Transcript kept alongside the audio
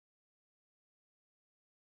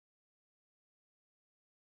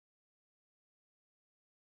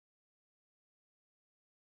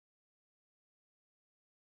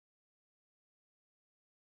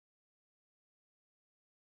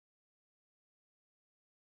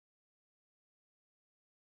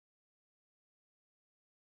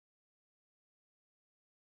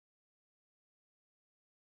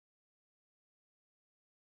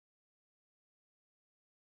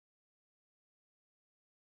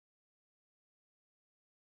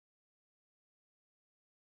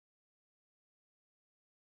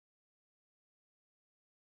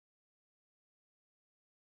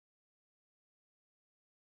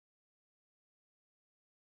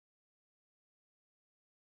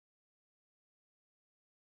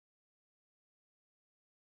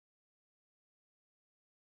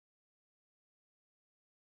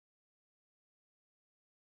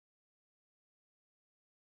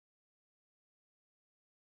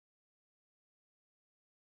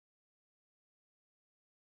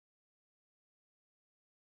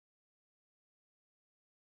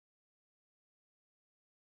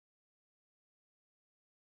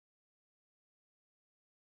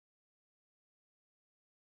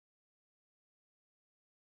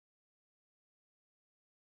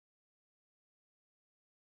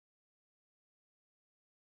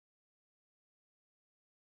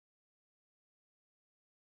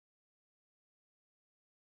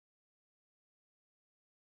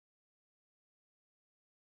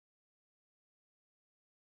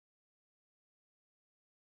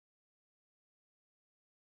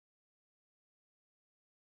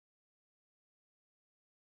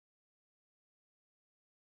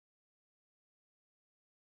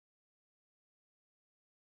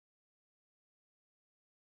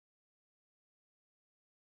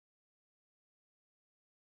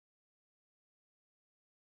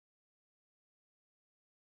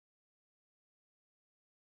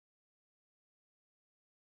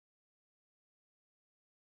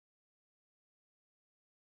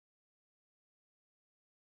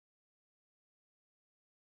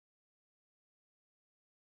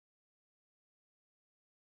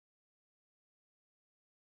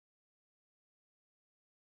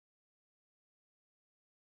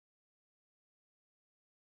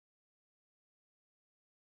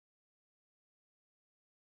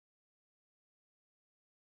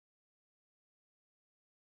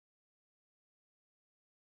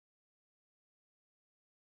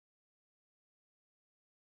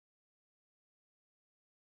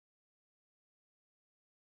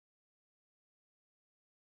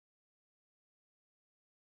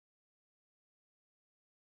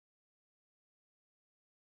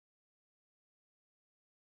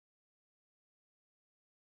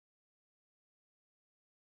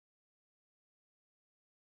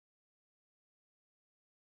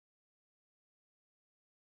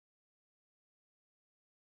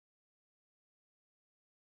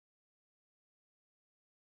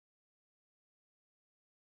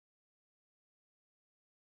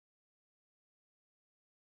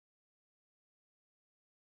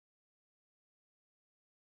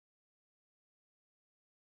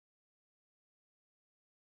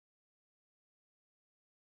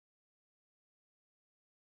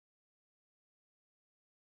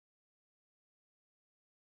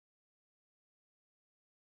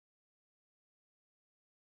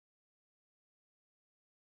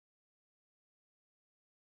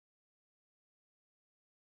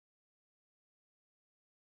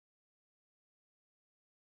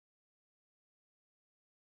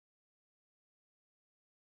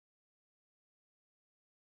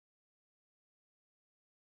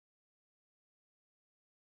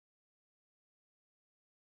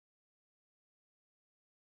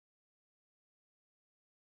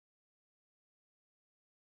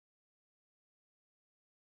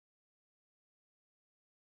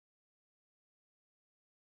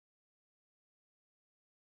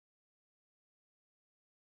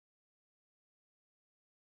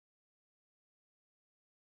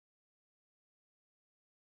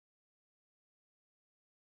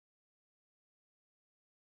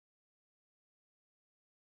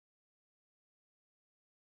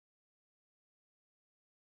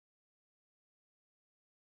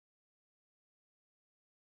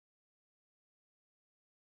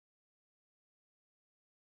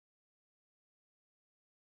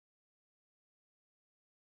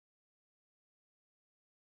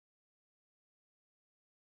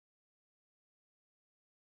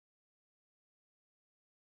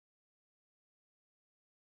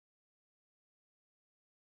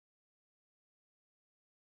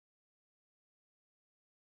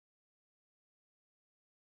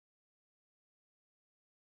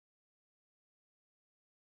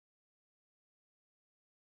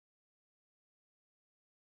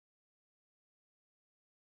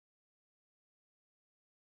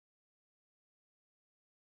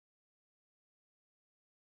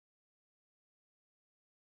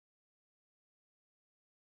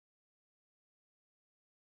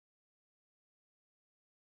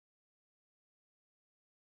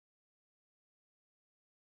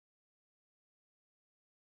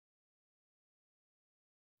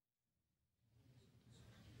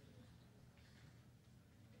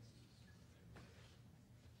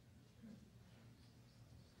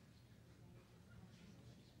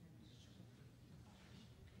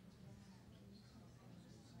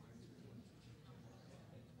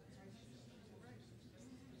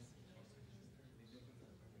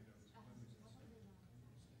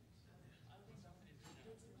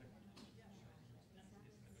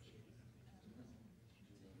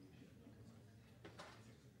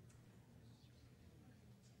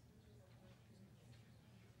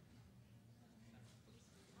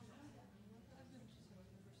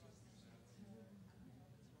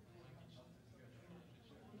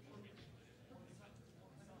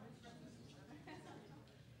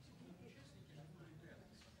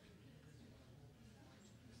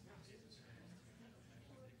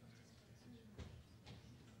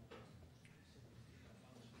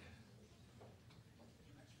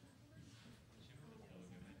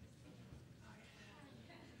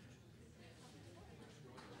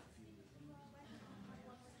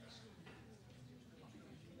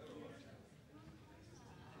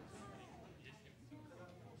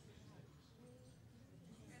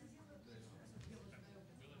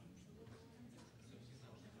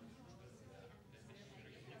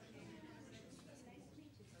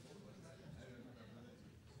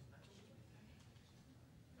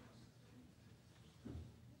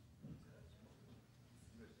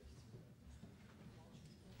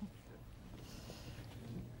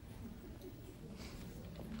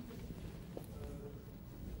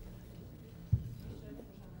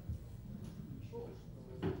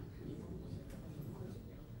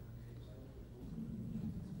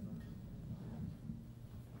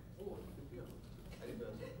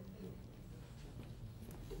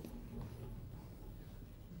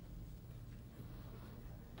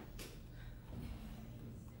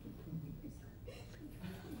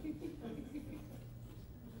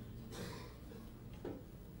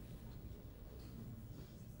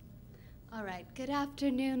All right, good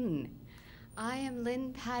afternoon. I am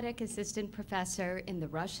Lynn Paddock, Assistant Professor in the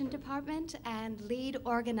Russian Department and lead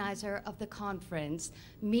organizer of the conference,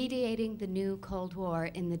 Mediating the New Cold War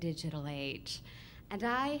in the Digital Age. And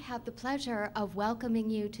I have the pleasure of welcoming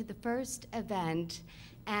you to the first event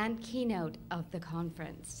and keynote of the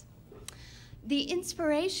conference. The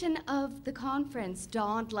inspiration of the conference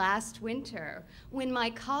dawned last winter when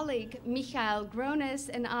my colleague Mikhail Gronis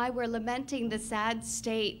and I were lamenting the sad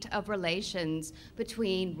state of relations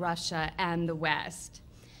between Russia and the West.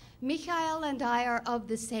 Mikhail and I are of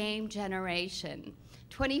the same generation.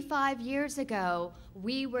 25 years ago,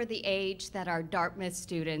 we were the age that our Dartmouth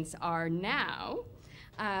students are now.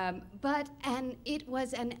 And it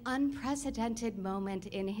was an unprecedented moment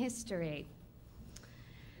in history.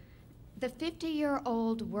 The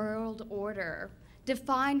 50-year-old world order,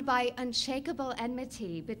 defined by unshakable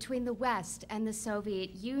enmity between the West and the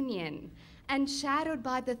Soviet Union, and shadowed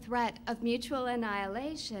by the threat of mutual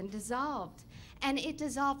annihilation, dissolved. And it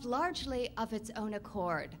dissolved largely of its own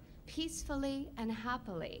accord, peacefully and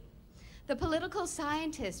happily. The political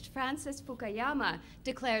scientist Francis Fukuyama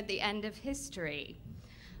declared the end of history.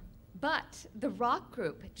 But the rock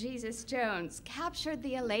group, Jesus Jones, captured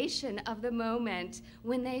the elation of the moment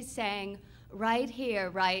when they sang, "Right here,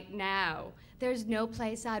 right now, there's no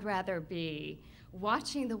place I'd rather be,"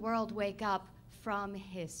 watching the world wake up from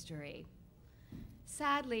history.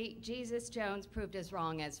 Sadly, Jesus Jones proved as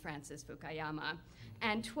wrong as Francis Fukuyama.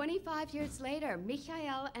 And 25 years later,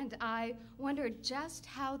 Mikhail and I wondered just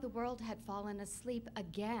how the world had fallen asleep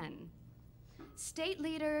again. State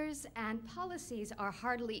leaders and policies are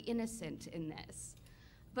hardly innocent in this.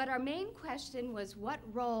 But our main question was what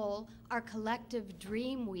role our collective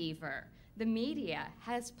dream weaver, the media,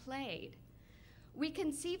 has played. We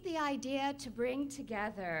conceived the idea to bring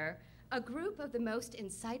together a group of the most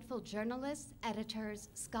insightful journalists, editors,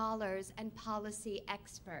 scholars, and policy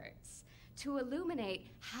experts to illuminate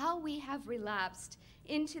how we have relapsed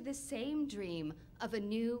into the same dream of a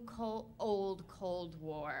new old Cold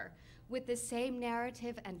War, with the same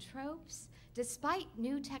narrative and tropes, despite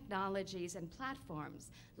new technologies and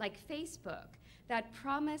platforms like Facebook that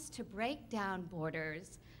promise to break down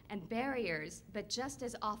borders and barriers, but just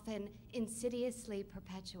as often insidiously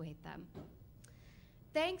perpetuate them.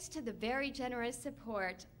 Thanks to the very generous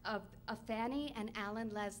support of a Fannie and Alan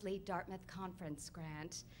Leslie Dartmouth Conference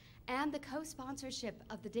grant and the co-sponsorship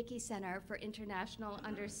of the Dickey Center for International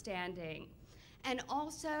Understanding, and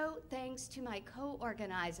also thanks to my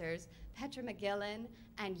co-organizers, Petra McGillen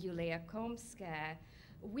and Yulia Komska,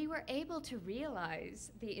 we were able to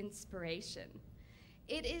realize the inspiration.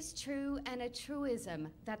 It is true and a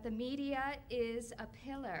truism that the media is a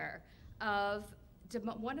pillar of,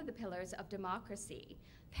 one of the pillars of democracy.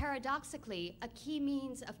 Paradoxically, a key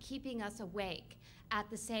means of keeping us awake at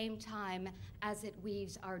the same time as it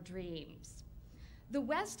weaves our dreams. The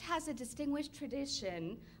West has a distinguished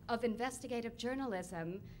tradition of investigative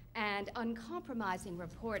journalism and uncompromising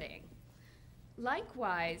reporting.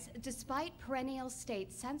 Likewise, despite perennial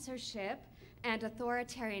state censorship and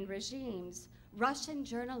authoritarian regimes, Russian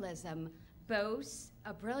journalism boasts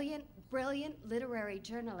a brilliant literary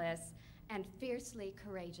journalists and fiercely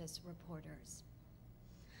courageous reporters.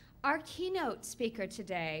 Our keynote speaker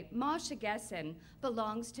today, Masha Gessen,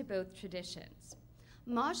 belongs to both traditions.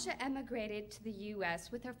 Masha emigrated to the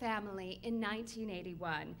US with her family in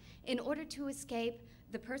 1981 in order to escape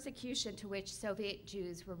the persecution to which Soviet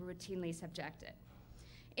Jews were routinely subjected.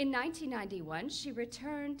 In 1991, she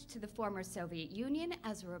returned to the former Soviet Union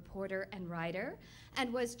as a reporter and writer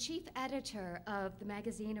and was chief editor of the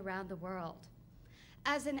magazine Around the World.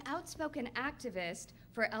 As an outspoken activist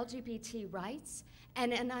for LGBT rights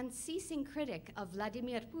and an unceasing critic of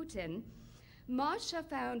Vladimir Putin, Masha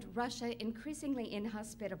found Russia increasingly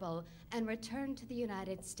inhospitable and returned to the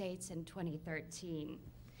United States in 2013.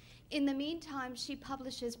 In the meantime, she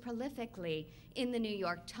publishes prolifically in the New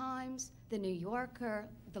York Times, the New Yorker,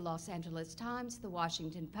 the Los Angeles Times, the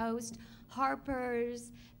Washington Post,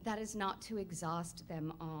 Harper's, that is not to exhaust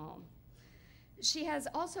them all. She has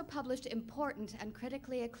also published important and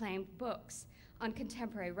critically acclaimed books on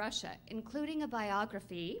contemporary Russia, including a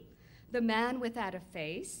biography, The Man Without a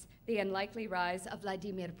Face, The Unlikely Rise of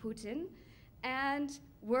Vladimir Putin, and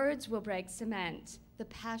Words Will Break Cement, The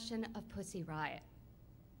Passion of Pussy Riot.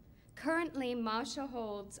 Currently, Masha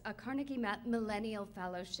holds a Carnegie Millennial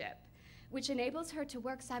Fellowship, which enables her to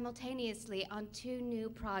work simultaneously on two new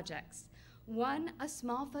projects. One, a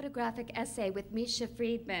small photographic essay with Misha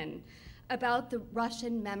Friedman about the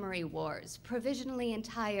Russian memory wars, provisionally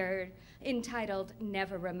entitled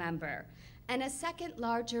Never Remember, and a second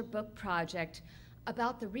larger book project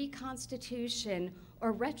about the reconstitution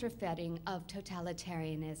or retrofitting of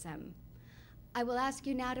totalitarianism. I will ask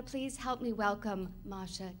you now to please help me welcome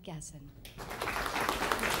Masha Gessen.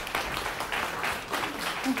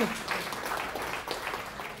 Thank you.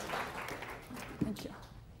 Thank you.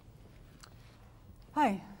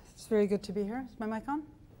 Hi, it's very good to be here. Is my mic on?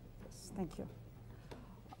 Yes, thank you.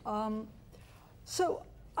 So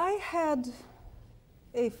I had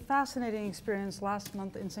a fascinating experience last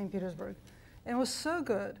month in St. Petersburg. And it was so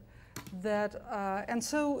good that, and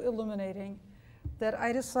so illuminating, that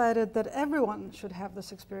I decided that everyone should have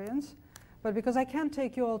this experience. But because I can't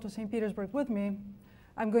take you all to St. Petersburg with me,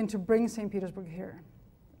 I'm going to bring St. Petersburg here,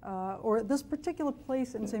 or this particular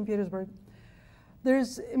place in St. Petersburg.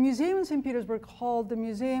 There's a museum in St. Petersburg called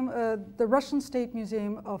the Russian State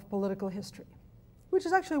Museum of Political History, which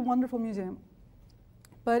is actually a wonderful museum.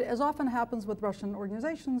 But as often happens with Russian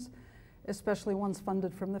organizations, especially ones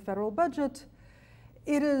funded from the federal budget,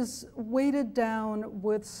 it is weighted down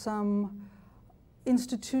with some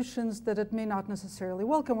institutions that it may not necessarily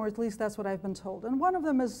welcome, or at least that's what I've been told. And one of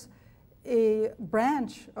them is a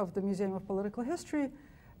branch of the Museum of Political History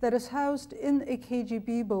that is housed in a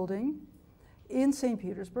KGB building in St.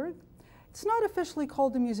 Petersburg. It's not officially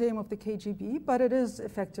called the Museum of the KGB, but it is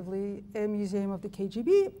effectively a museum of the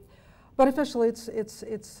KGB. But officially, it's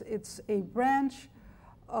a branch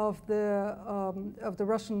of the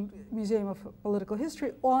Russian Museum of Political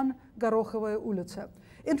History on Gorokhovaya Ulitsa.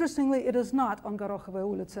 Interestingly, it is not on Gorokhovaya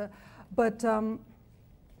Ulitsa, but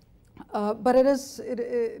it is in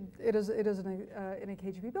a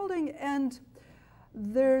KGB building, and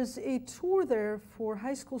there's a tour there for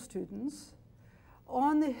high school students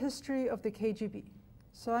on the history of the KGB.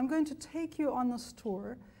 So I'm going to take you on this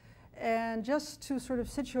tour, and just to sort of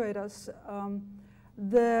situate us,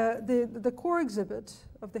 the core exhibit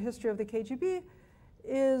of the history of the KGB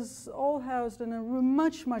is all housed in a room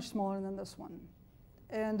much, much smaller than this one.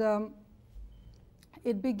 And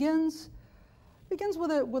it begins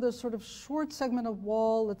with a sort of short segment of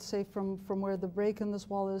wall, let's say from where the break in this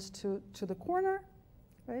wall is to the corner,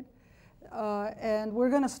 right? And we're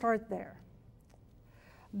going to start there.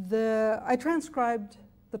 I transcribed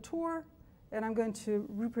the tour, and I'm going to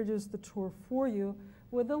reproduce the tour for you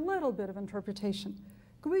with a little bit of interpretation.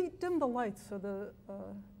 Could we dim the lights so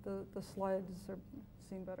the slides are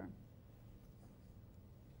seen better?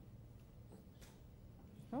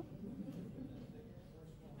 Oh?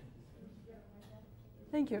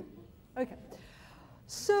 Thank you. Okay.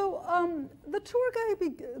 So the tour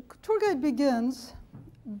guide begins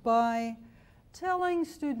by telling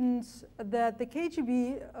students that the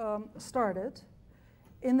KGB started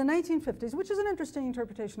in the 1950s, which is an interesting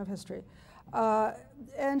interpretation of history.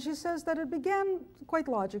 And she says that it began quite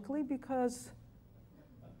logically because,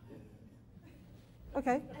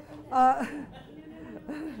 okay.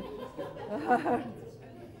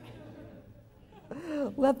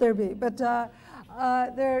 Let there be. But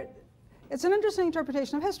it's an interesting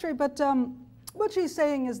interpretation of history, but what she's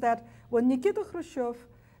saying is that when Nikita Khrushchev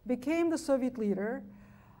became the Soviet leader,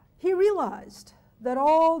 he realized that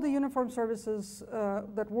all the uniformed services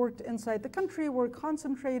that worked inside the country were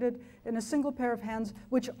concentrated in a single pair of hands,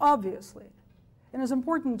 which obviously, and it's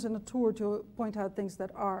important in a tour to point out things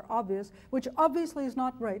that are obvious, which obviously is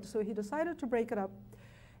not right. So he decided to break it up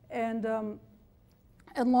and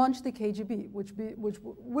launch the KGB, which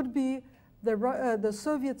would be the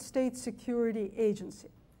Soviet State Security Agency.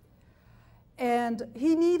 And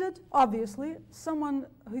he needed, obviously, someone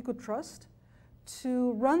he could trust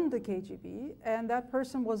to run the KGB, and that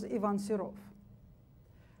person was Ivan Serov.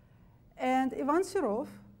 And Ivan Serov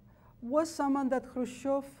was someone that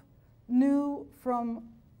Khrushchev knew from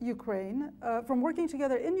Ukraine, from working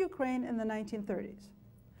together in Ukraine in the 1930s.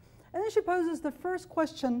 And then she poses the first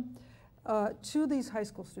question to these high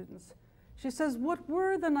school students. She says, what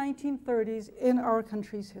were the 1930s in our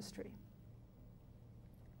country's history?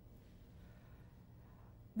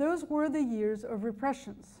 Those were the years of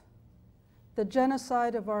repressions, the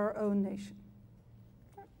genocide of our own nation.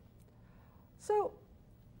 So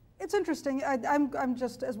it's interesting. I'm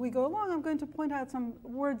just, as we go along, I'm going to point out some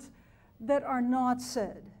words that are not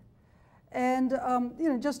said. And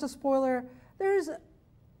just a spoiler, there's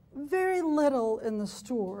very little in the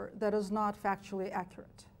tour that is not factually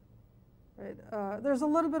accurate. Right? There's a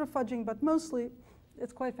little bit of fudging, but mostly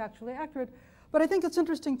it's quite factually accurate. But I think it's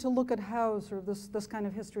interesting to look at how sort of this kind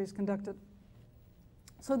of history is conducted.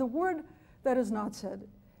 So the word that is not said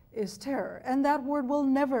is terror. And that word will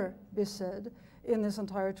never be in this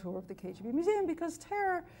entire tour of the KGB Museum, because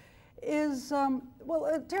terror is,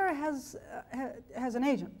 terror has an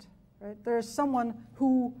agent, right? There's someone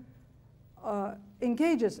who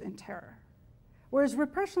engages in terror. whereas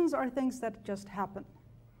repressions are things that just happen.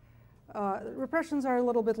 Repressions are a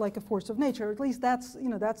little bit like a force of nature. At least that's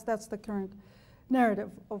the current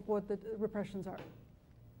narrative of what the repressions are.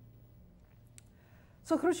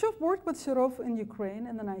 So Khrushchev worked with Serov in Ukraine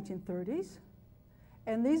in the 1930s,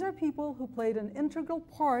 and these are people who played an integral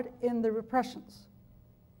part in the repressions.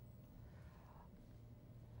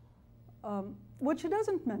 What she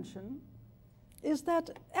doesn't mention is that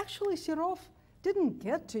actually Serov didn't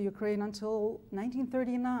get to Ukraine until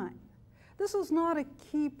 1939. This is not a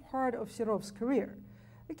key part of Serov's career.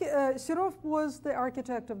 Serov was the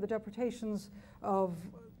architect of the deportations of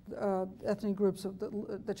ethnic groups, of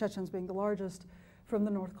the Chechens being the largest, from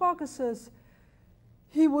the North Caucasus.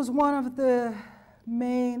 He was one of the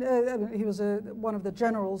main, he was one of the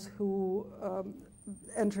generals who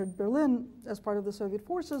entered Berlin as part of the Soviet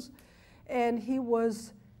forces, and he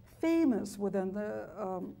was famous within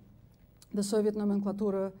the Soviet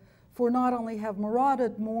nomenclatura for not only have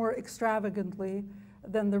marauded more extravagantly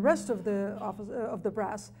than the rest of the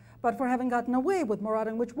brass, but for having gotten away with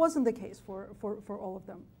marauding, which wasn't the case for all of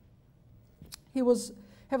them. He was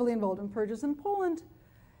heavily involved in purges in Poland,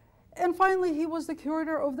 and finally he was the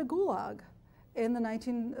curator of the Gulag in the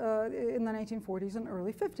 1940s and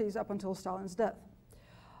early 50s up until Stalin's death.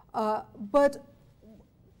 But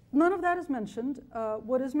none of that is mentioned.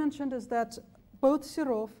 What is mentioned is that both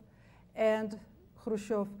Serov and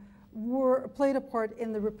Khrushchev played a part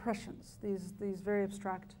in the repressions, these very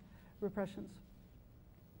abstract repressions.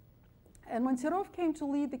 And when Serov came to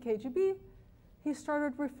lead the KGB, he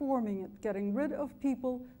started reforming it, getting rid of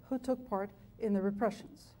people who took part in the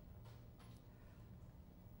repressions.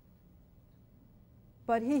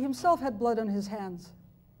 But he himself had blood on his hands.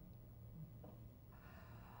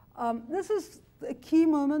 This is a key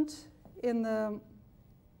moment in the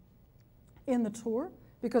tour,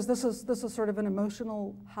 because this is sort of an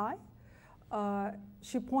emotional high.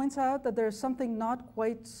 She points out that there's something not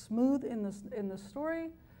quite smooth in this story,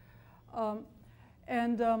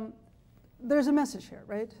 there's a message here,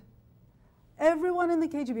 right? Everyone in the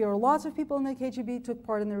KGB, or lots of people in the KGB, took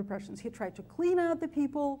part in the repressions. He tried to clean out the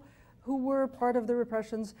people who were part of the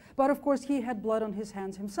repressions, but of course he had blood on his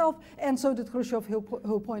hands himself, and so did Khrushchev,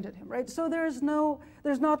 who appointed him, right? So there's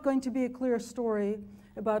not going to be a clear story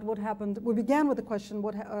about what happened. We began with the question,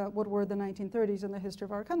 what were the 1930s in the history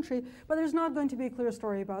of our country, but there's not going to be a clear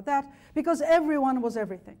story about that, because everyone was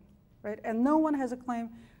everything, right? And no one has a claim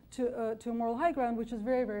to a moral high ground, which is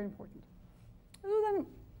very, very important. So then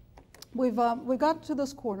we got to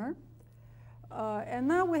this corner, and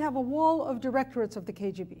now we have a wall of directorates of the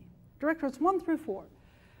KGB. Directorates 1 through 4.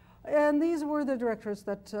 And these were the directorates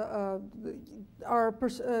that are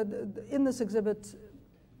in this exhibit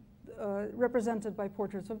represented by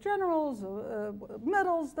portraits of generals,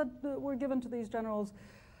 medals that were given to these generals,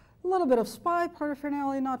 a little bit of spy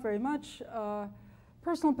paraphernalia, not very much,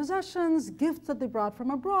 personal possessions, gifts that they brought from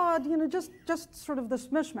abroad, just sort of this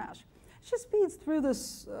mishmash. She speeds through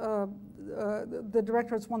this, the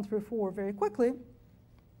directorates 1 through 4 very quickly,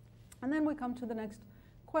 and then we come to the next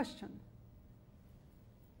question.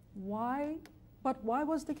 Why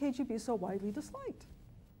was the KGB so widely disliked?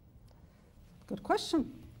 Good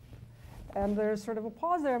question. And there's sort of a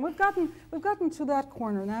pause there, and we've gotten to that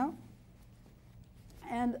corner now.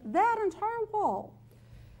 And that entire wall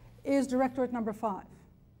is directorate number 5.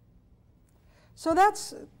 So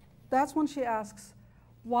that's when she asks,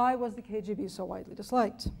 why was the KGB so widely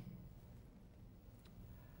disliked?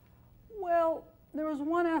 Well, there was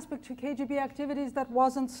one aspect to KGB activities that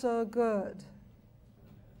wasn't so good.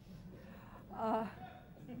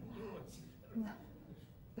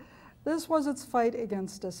 This was its fight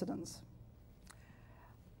against dissidents.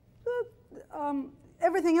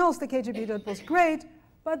 Everything else the KGB did was great,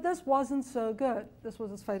 but this wasn't so good. This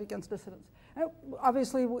was its fight against dissidents.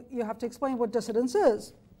 Obviously, you have to explain what dissidence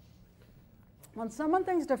is. When someone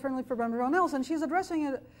thinks differently from everyone else, and she's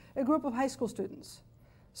addressing a group of high school students,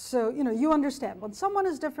 so you understand, when someone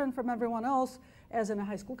is different from everyone else, as in a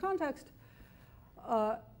high school context,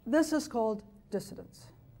 this is called dissidence.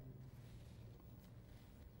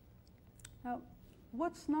 Now,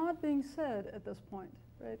 what's not being said at this point,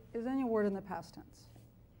 right, is any word in the past tense.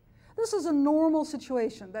 This is a normal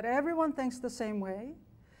situation, that everyone thinks the same way,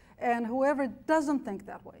 and whoever doesn't think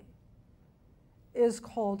that way is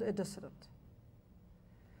called a dissident.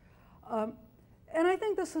 And I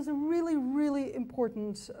think this is a really, really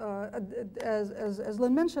important, as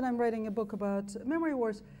Lynn mentioned, I'm writing a book about memory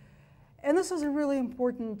wars, and this is a really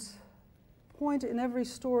important point in every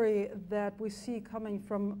story that we see coming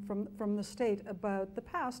from the state about the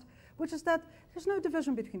past, which is that there's no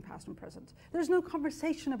division between past and present. There's no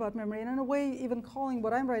conversation about memory, and in a way, even calling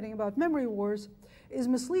what I'm writing about memory wars is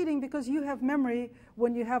misleading, because you have memory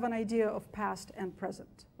when you have an idea of past and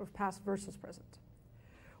present, of past versus present.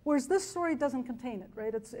 Whereas this story doesn't contain it,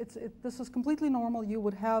 right? This is completely normal. You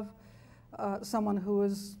would have someone who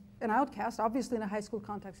is an outcast, obviously in a high school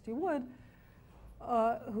context you would,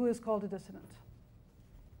 who is called a dissident.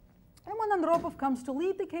 And when Andropov comes to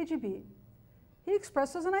lead the KGB, he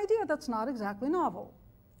expresses an idea that's not exactly novel.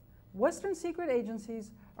 Western secret agencies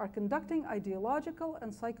are conducting ideological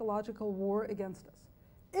and psychological war against us.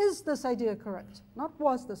 Is this idea correct? Not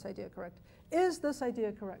was this idea correct. Is this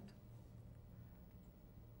idea correct?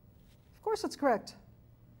 Of course it's correct.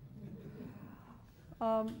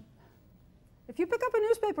 If you pick up a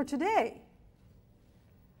newspaper today,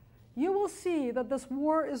 you will see that this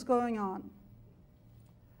war is going on.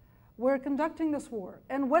 We're conducting this war,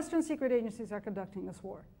 and Western secret agencies are conducting this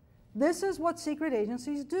war. This is what secret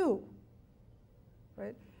agencies do,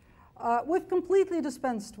 right? We've completely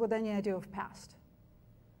dispensed with any idea of past.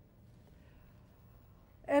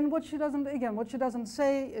 And what she doesn't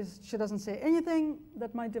say is, she doesn't say anything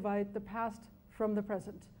that might divide the past from the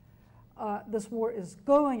present. This war is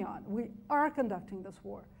going on. We are conducting this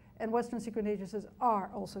war. And Western secret agencies are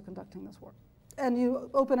also conducting this war. And you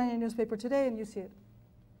open any newspaper today and you see it.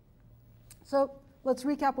 So let's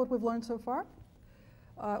recap what we've learned so far.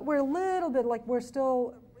 We're a little bit like we're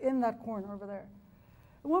still in that corner over there.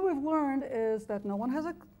 And what we've learned is that no one has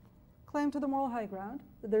a claim to the moral high ground,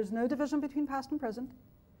 that there's no division between past and present,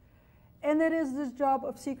 and it is this job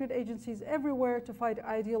of secret agencies everywhere to fight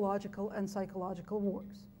ideological and psychological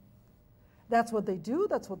wars. That's what they do,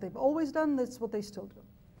 that's what they've always done, that's what they still do.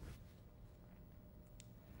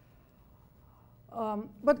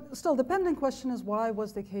 But still, the pending question is, why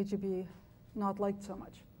was the KGB not liked so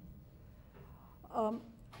much?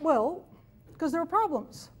 Well, because there are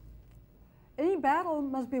problems. Any battle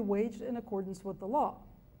must be waged in accordance with the law.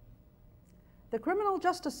 The criminal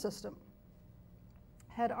justice system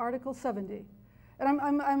had Article 70. And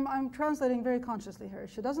I'm translating very consciously here.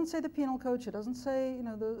 She doesn't say the penal code, she doesn't say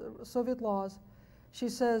the Soviet laws. She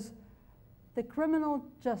says the criminal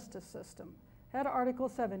justice system had Article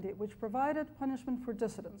 70, which provided punishment for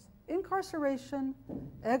dissidents: incarceration,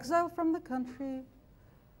 exile from the country.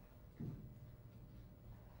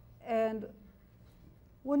 And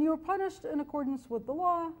when you're punished in accordance with the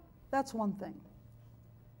law, that's one thing.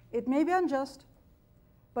 It may be unjust,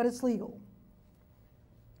 but it's legal.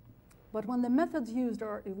 But when the methods used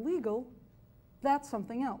are illegal, that's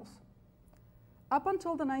something else. Up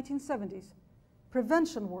until the 1970s,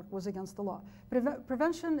 prevention work was against the law.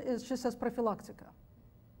 Prevention is, she says, prophylactica,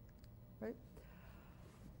 right?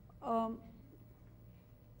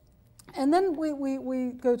 And then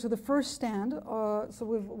we go to the first stand. So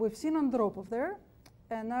we've seen Andropov there.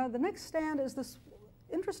 And now the next stand is this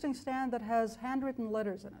interesting stand that has handwritten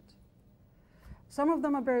letters in it. Some of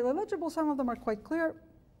them are barely legible, some of them are quite clear.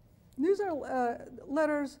 These are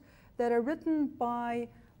letters that are written by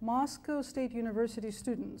Moscow State University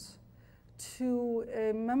students to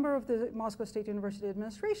a member of the Moscow State University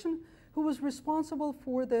administration who was responsible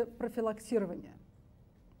for the prophylaxирование.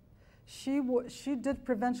 She did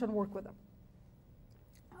prevention work with them.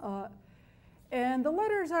 And the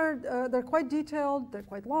letters are, they're quite detailed, they're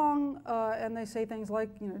quite long, and they say things like,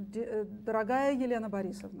 Дорогая Елена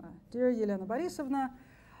Борисовна, dear Елena Борисовna,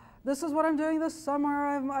 this is what I'm doing this summer.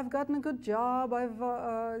 I've gotten a good job.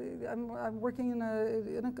 I'm working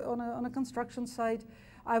on a construction site.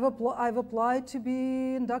 I've applied to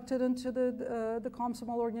be inducted into the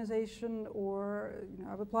Komsomol organization, or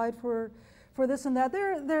I've applied for this and that.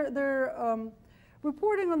 They're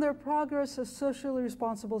reporting on their progress as socially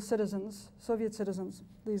responsible citizens, Soviet citizens,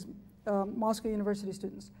 these Moscow University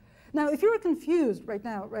students. Now, if you're confused right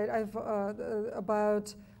now, right,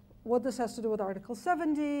 about what this has to do with Article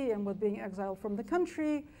 70 and with being exiled from the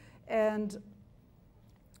country, and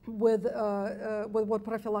with what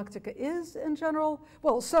prophylactica is in general,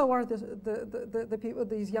 well, so are the people,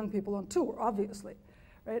 these young people on tour, obviously,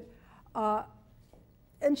 right?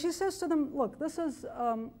 And she says to them, look, this is.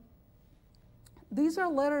 These are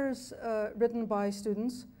letters written by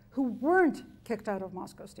students who weren't kicked out of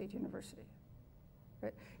Moscow State University.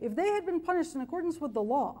 Right? If they had been punished in accordance with the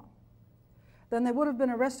law, then they would have been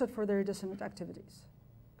arrested for their dissident activities.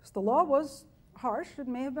 Because the law was harsh, it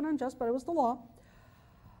may have been unjust, but it was the law.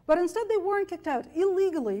 But instead they weren't kicked out.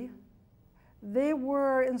 Illegally, they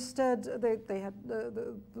were instead,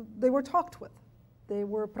 they were talked with. They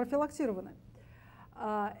were prophylaxированы.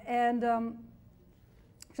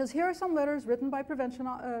 Says, here are some letters written by prevention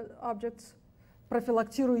objects,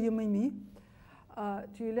 prophylactiруемыми, To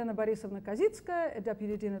Elena Borisovna Kazitskaya, a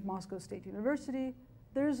deputy dean at Moscow State University,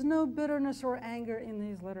 there's no bitterness or anger in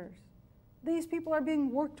these letters. These people are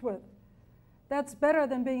being worked with. That's better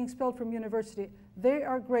than being expelled from university. They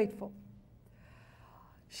are grateful.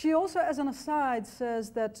 She also, as an aside,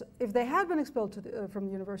 says that if they had been expelled from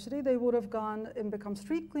university, they would have gone and become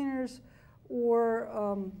street cleaners or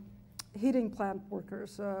heating plant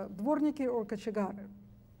workers, dvorniki or kachagары.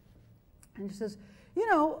 And she says, you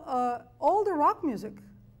know, all the rock music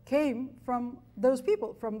came from those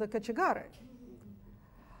people, from the kachagары,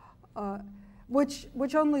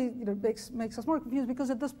 which only makes us more confused, because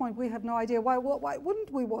at this point we have no idea why wouldn't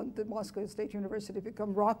we want the Moscow State University to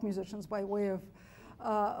become rock musicians by way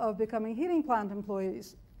of becoming heating plant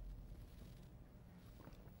employees.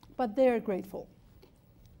 But they're grateful.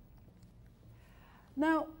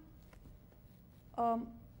 Now,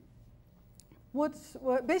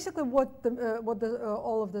 basically what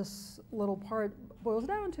all of this little part boils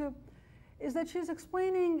down to is that she's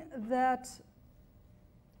explaining that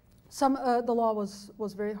the law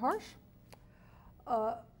was very harsh.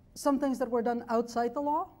 Some things that were done outside the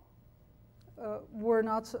law were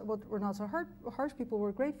not so harsh. People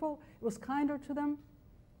were grateful. It was kinder to them.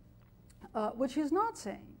 What she's not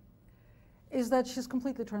saying is that she's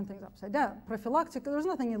completely turned things upside down. Prophylactica, there's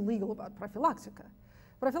nothing illegal about prophylactica.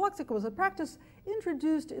 Prophylactica was a practice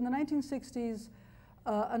introduced in the 1960s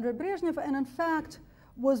under Brezhnev, and in fact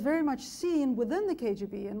was very much seen within the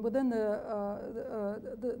KGB and within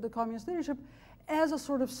the communist leadership as a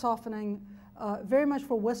sort of softening, very much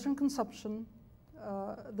for Western consumption.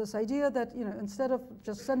 This idea that, you know, instead of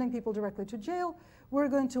just sending people directly to jail, we're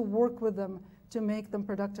going to work with them to make them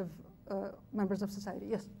productive members of society.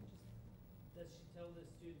 Yes? Does she tell the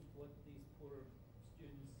students what these poor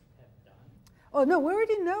students have done? Oh, no, we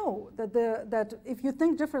already know that if you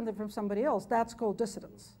think differently from somebody else, that's called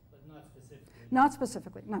dissidence. But not specifically? Not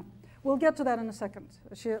specifically, no. We'll get to that in a second.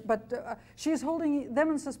 She's holding them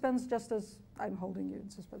in suspense just as I'm holding you in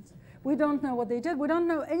suspense. We don't know what they did. We don't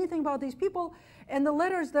know anything about these people. And the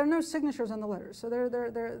letters, there are no signatures on the letters. So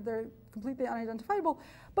they're completely unidentifiable.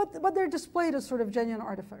 But they're displayed as sort of genuine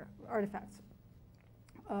artifacts.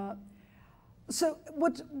 So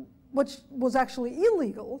what was actually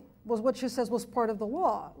illegal was what she says was part of the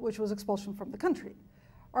law, which was expulsion from the country.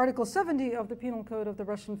 Article 70 of the Penal Code of the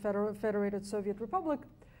Russian Federated Soviet Republic,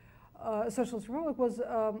 Socialist Republic, was,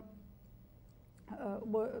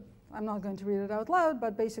 I'm not going to read it out loud,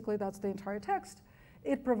 but basically that's the entire text.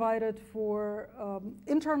 It provided for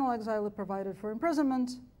internal exile, it provided for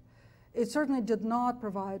imprisonment. It certainly did not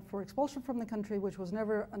provide for expulsion from the country, which was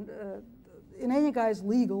never, in any guise,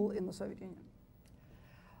 legal in the Soviet Union.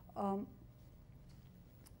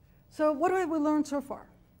 So what have we learned so far?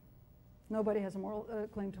 Nobody has a moral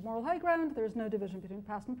claim to moral high ground. There's no division between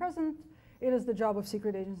past and present. It is the job of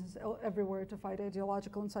secret agencies everywhere to fight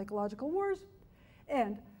ideological and psychological wars.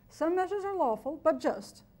 And some measures are lawful, but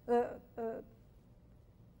just.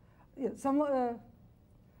 Some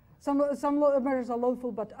measures are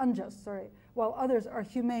lawful but unjust, while others are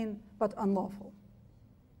humane but unlawful.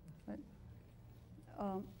 Right?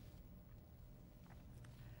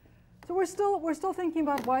 So we're still thinking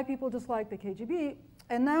about why people dislike the KGB,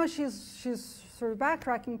 and now she's sort of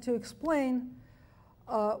backtracking to explain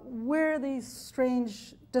where these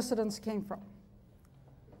strange dissidents came from.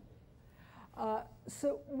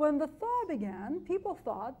 So when the thaw began, people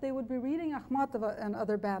thought they would be reading Akhmatova and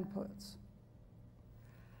other banned poets.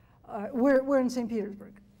 We're in St.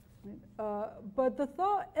 Petersburg. Right? But the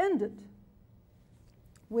thaw ended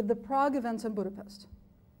with the Prague events in Budapest.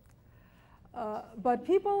 But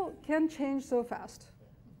people can change so fast.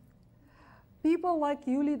 People like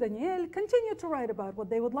Yulia Daniel continue to write about what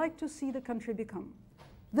they would like to see the country become.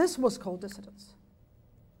 This was called dissidence.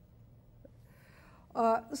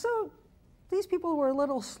 So these people were a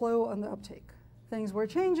little slow on the uptake. Things were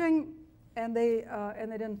changing, and they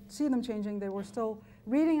didn't see them changing. They were still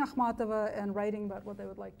reading Akhmatova and writing about what they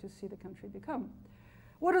would like to see the country become.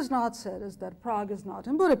 What is not said is that Prague is not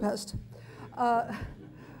in Budapest.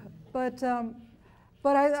 But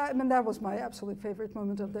I mean, that was my absolute favorite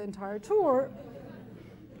moment of the entire tour,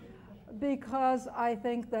 because I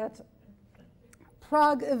think that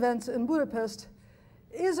Prague events in Budapest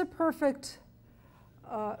is a perfect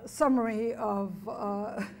summary of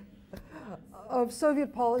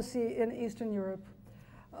Soviet policy in Eastern Europe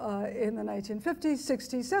in the 1950s,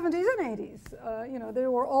 60s, 70s, and 80s. You know, they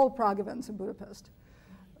were all Prague events in Budapest.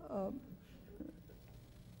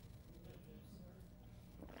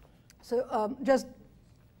 So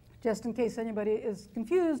just in case anybody is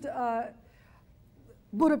confused,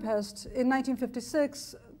 Budapest in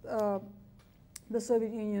 1956, the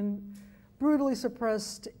Soviet Union brutally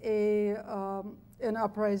suppressed an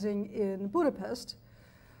uprising in Budapest,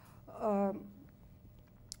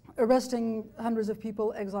 arresting hundreds of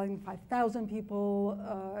people, exiling 5,000 people,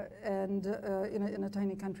 and in a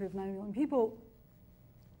tiny country of 9 million people,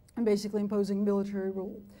 and basically imposing military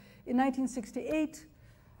rule. In 1968,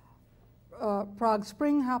 Prague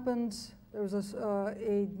Spring happened. There was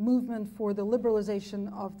a movement for the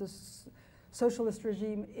liberalization of the socialist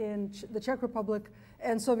regime in the Czech Republic,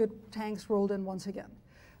 and Soviet tanks rolled in once again.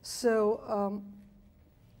 So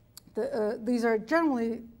these are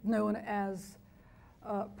generally known as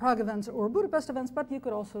Prague events or Budapest events, but you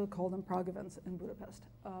could also call them Prague events in Budapest.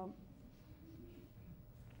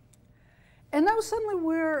 And now suddenly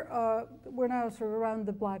we're now sort of around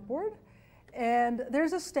the blackboard, and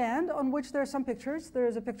there's a stand on which there are some pictures.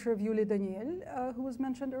 There's a picture of Yulia Daniel, who was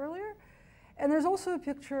mentioned earlier, and there's also a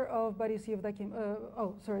picture of Boris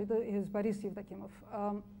Yevdokimov. His Boris Yevdokimov.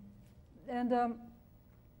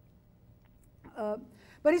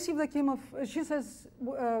 Boris Yevdokimov, she says,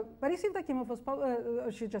 Boris Yevdokimov was,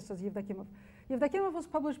 she just says Yevdokimov. Yevdokimov was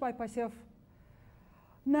published by Pasyev.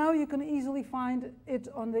 Now you can easily find it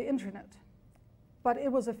on the internet. But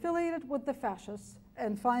it was affiliated with the fascists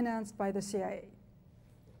and financed by the CIA.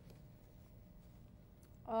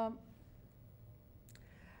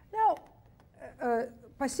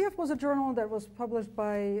 Pasyev was a journal that was published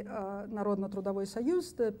by Narodno-Trudovой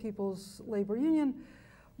Soyuz, the People's Labor Union,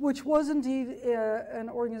 which was indeed an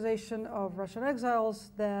organization of Russian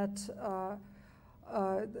exiles that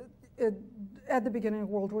at the beginning of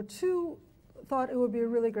World War II thought it would be a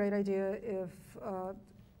really great idea if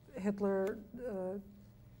Hitler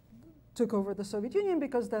took over the Soviet Union,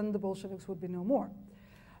 because then the Bolsheviks would be no more.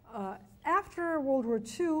 After World War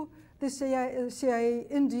II, the CIA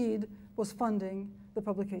indeed was funding the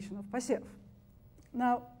publication of Pasyev.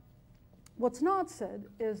 Now, what's not said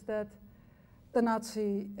is that the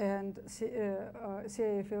Nazi and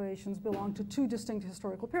CIA affiliations belong to two distinct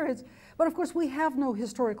historical periods. But of course, we have no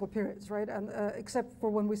historical periods, right? And except for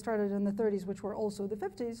when we started in the 30s, which were also the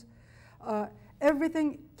 50s.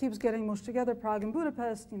 Everything keeps getting mushed together, Prague and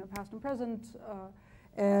Budapest, past and present,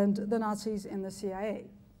 and the Nazis and the CIA.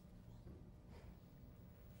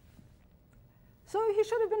 So he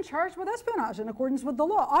should have been charged with espionage in accordance with the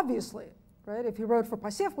law, obviously, right? If he wrote for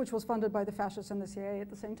Pasyev, which was funded by the fascists and the CIA at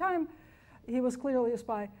the same time, he was clearly a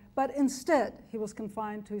spy. But instead, he was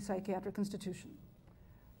confined to a psychiatric institution.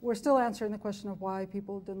 We're still answering the question of why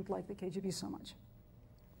people didn't like the KGB so much.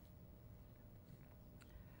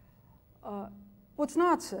 What's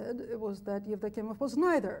not said was that Yevdokimov was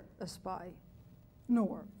neither a spy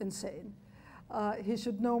nor insane. He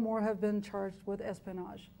should no more have been charged with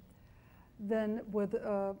espionage than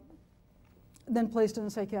placed in a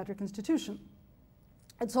psychiatric institution.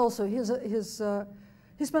 It's also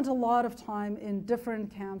he spent a lot of time in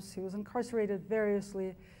different camps. He was incarcerated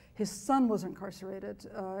variously. His son was incarcerated.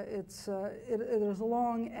 There's a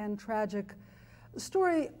long and tragic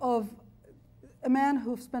story of a man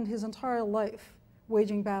who spent his entire life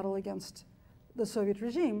waging battle against the Soviet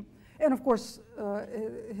regime. And of course,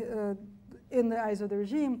 in the eyes of the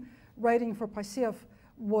regime, writing for Pasyev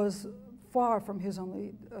was far from his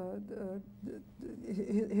only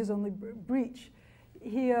breach,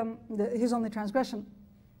 his only transgression.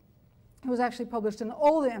 He was actually published in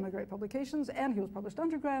all the émigré publications, and he was published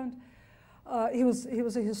underground. He was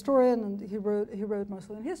a historian, and he wrote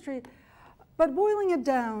mostly in history. But boiling it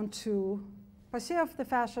down to Pasyev, the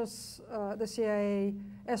fascists, the CIA,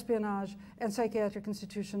 espionage, and psychiatric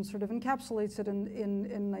institutions sort of encapsulates it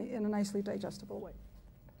in a nicely digestible way.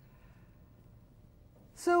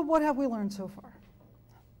 So what have we learned so far?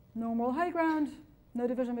 No moral high ground, no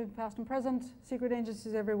division between past and present, secret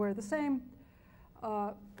agencies everywhere the same,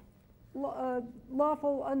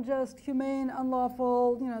 lawful, unjust, humane,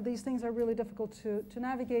 unlawful, these things are really difficult to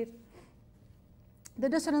navigate. The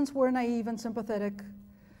dissidents were naive and sympathetic,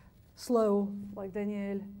 slow, like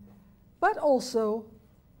Daniel, but also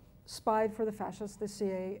spied for the fascists, the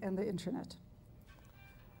CIA, and the internet.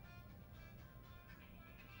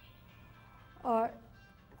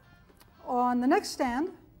 On the next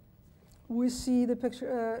stand, we see the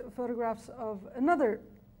photographs of another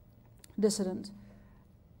dissident,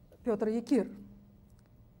 Pyotr Yakir.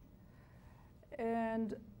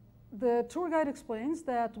 And the tour guide explains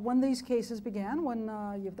that when these cases began, when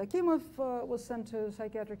Yevdokimov was sent to a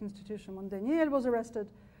psychiatric institution, when Daniel was arrested,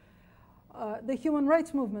 the human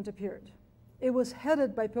rights movement appeared. It was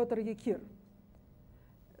headed by Pyotr Yakir,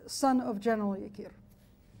 son of General Yakir.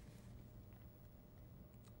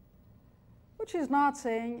 What she's not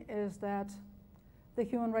saying is that the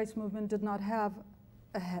human rights movement did not have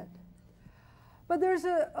a head. But there's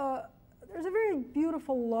there's a very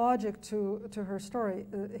beautiful logic to her story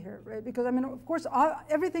here, right? Because, I mean, of course,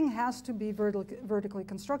 everything has to be vertically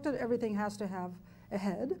constructed. Everything has to have a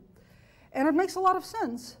head. And it makes a lot of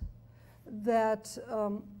sense that,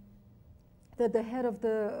 that the head of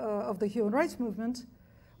the human rights movement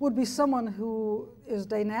would be someone who is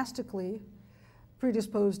dynastically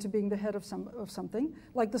predisposed to being the head of something,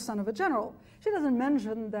 like the son of a general. She doesn't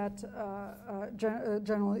mention that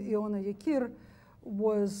General Iona Yakir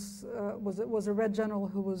was a red general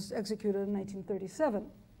who was executed in 1937.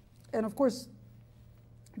 And of course,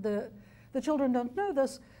 the children don't know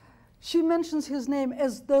this. She mentions his name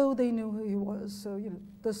as though they knew who he was. So, you know,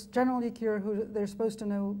 this General Yakir, who they're supposed to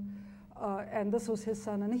know, and this was his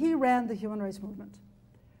son, and he ran the human rights movement.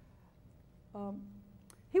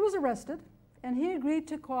 He was arrested, and he agreed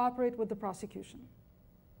to cooperate with the prosecution.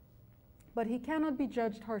 But he cannot be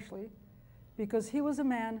judged harshly because he was a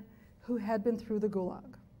man who had been through the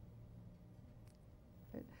Gulag.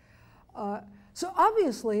 Right? So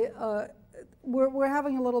obviously, we're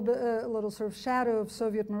having a little sort of shadow of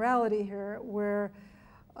Soviet morality here, where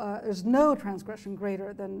there's no transgression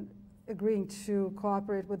greater than agreeing to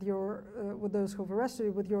cooperate with with those who've arrested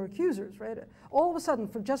you, with your accusers, right? All of a sudden,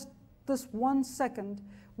 for just this 1 second,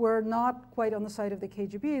 we're not quite on the side of the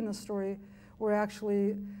KGB in the story. We're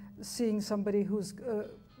actually seeing somebody whose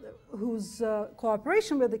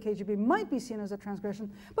cooperation with the KGB might be seen as a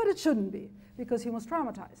transgression, but it shouldn't be, because he was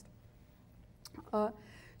traumatized.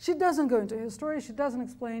 She doesn't go into his story. She doesn't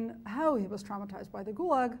explain how he was traumatized by the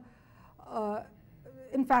Gulag.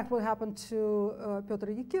 In fact, what happened to Pyotr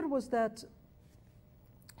Yakir was that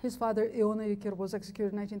his father, Iona Yakir, was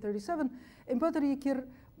executed in 1937, and Pyotr Yakir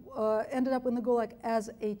ended up in the Gulag as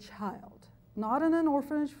a child, not in an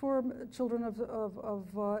orphanage for children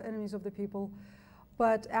of enemies of the people,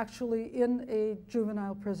 but actually in a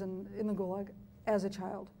juvenile prison in the Gulag as a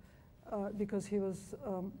child, because he was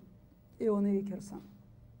Iona Yakir's son.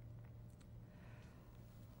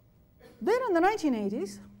 Then in the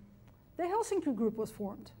 1980s, the Helsinki Group was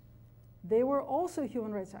formed. They were also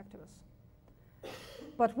human rights activists.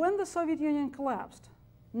 But when the Soviet Union collapsed,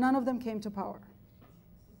 none of them came to power.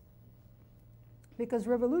 Because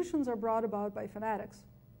revolutions are brought about by fanatics,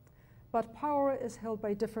 but power is held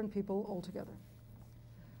by different people altogether.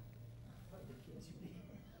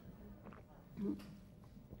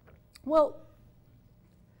 Well,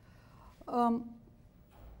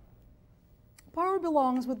 power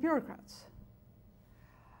belongs with bureaucrats.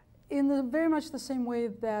 In very much the same way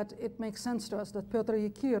that it makes sense to us that Pyotr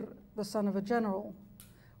Yakir, the son of a general,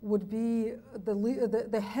 would be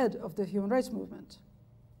the head of the human rights movement.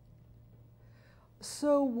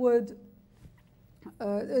 So would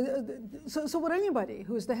anybody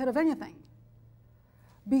who is the head of anything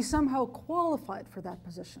be somehow qualified for that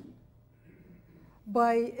position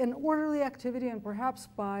by an orderly activity and perhaps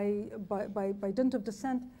by dint of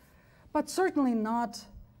dissent, but certainly not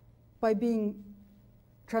by being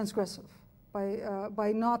transgressive,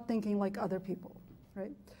 by not thinking like other people,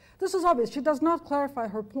 right? This is obvious. She does not clarify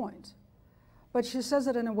her point, but she says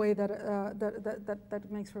it in a way that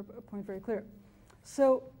makes her point very clear.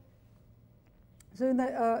 So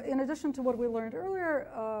in addition to what we learned earlier,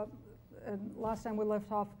 and last time we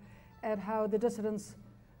left off at how the dissidents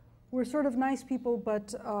were sort of nice people,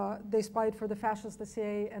 but they spied for the fascists, the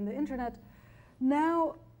CIA, and the internet.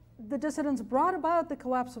 Now the dissidents brought about the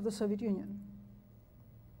collapse of the Soviet Union.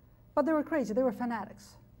 But they were crazy, they were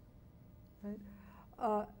fanatics.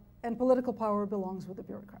 Right? And political power belongs with the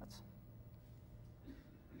bureaucrats.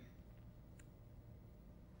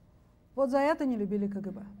 Вот за это не любили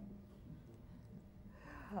КГБ.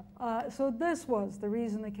 So this was the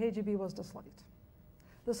reason the KGB was disliked.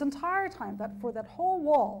 This entire time, for that whole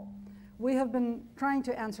wall, we have been trying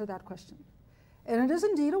to answer that question. And it is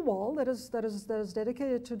indeed a wall that is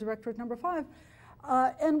dedicated to Directorate Number 5.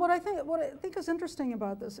 And what I think is interesting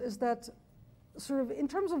about this is that, sort of in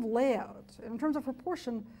terms of layout, in terms of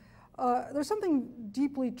proportion, there's something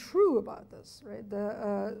deeply true about this, right?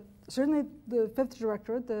 Certainly the 5th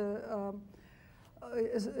Directorate,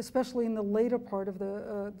 especially in the later part of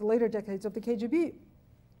the later decades of the KGB,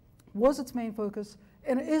 was its main focus,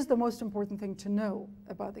 and it is the most important thing to know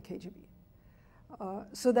about the KGB.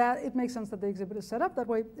 So that it makes sense that the exhibit is set up that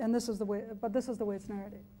way, and this is the way. But this is the way it's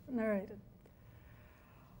narrated.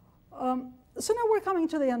 So now we're coming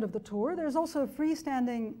to the end of the tour. There's also a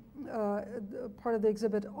freestanding part of the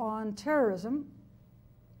exhibit on terrorism.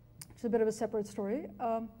 It's a bit of a separate story.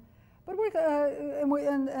 But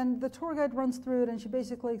the tour guide runs through it, and she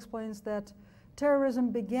basically explains that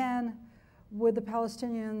terrorism began with the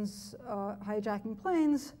Palestinians hijacking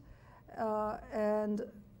planes, and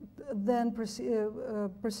then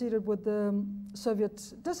proceeded with the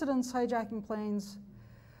Soviet dissidents hijacking planes,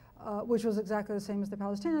 which was exactly the same as the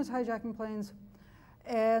Palestinians hijacking planes.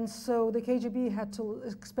 And so the KGB had to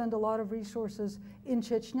expend a lot of resources in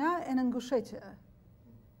Chechnya and in Ingushetia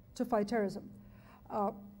to fight terrorism.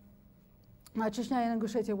 Chechnya and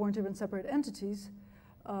Ingushetia weren't even separate entities,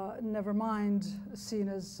 never mind seen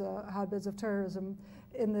as hotbeds of terrorism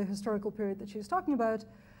in the historical period that she's talking about.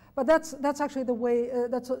 But that's actually the way,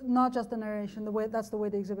 that's not just the narration, that's the way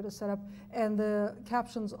the exhibit is set up. And the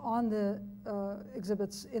captions on the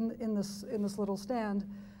exhibits in this little stand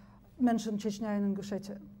mention Chechnya and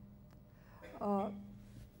Ingushetia.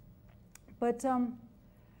 But now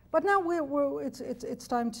it's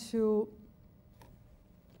time to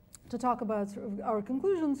talk about sort of our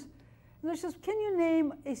conclusions. And there's just, can you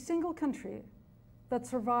name a single country that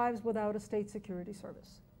survives without a state security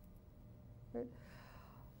service? Right?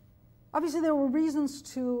 Obviously, there were reasons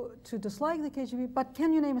to dislike the KGB, but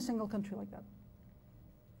can you name a single country like that?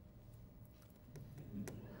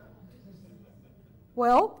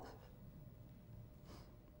 Well,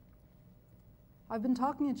 I've been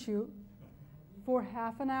talking at you for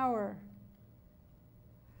half an hour,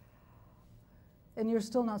 and you're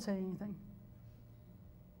still not saying anything.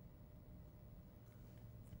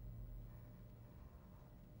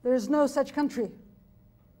 There's no such country.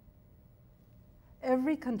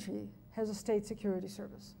 Every country has a state security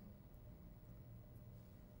service.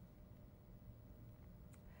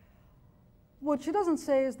 What she doesn't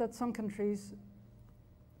say is that some countries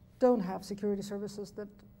don't have security services that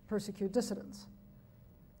persecute dissidents.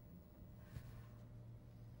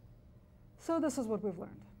 So this is what we've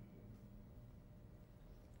learned.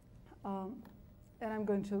 And I'm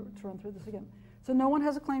going to run through this again. So no one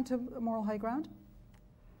has a claim to moral high ground.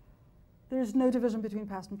 There's no division between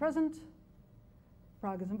past and present.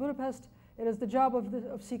 Prague is in Budapest. It is the job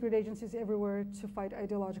of secret agencies everywhere to fight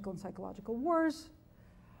ideological and psychological wars,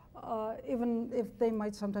 even if they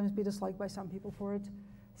might sometimes be disliked by some people for it.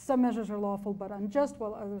 Some measures are lawful but unjust,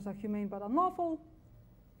 while others are humane but unlawful.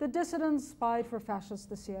 The dissidents spied for fascists,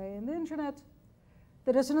 the CIA, and the internet.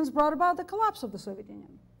 The dissidents brought about the collapse of the Soviet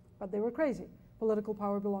Union, but they were crazy. Political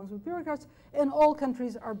power belongs with bureaucrats, and all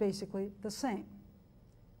countries are basically the same.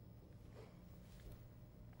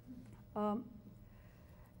 And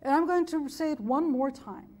I'm going to say it one more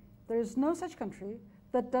time. There is no such country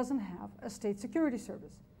that doesn't have a state security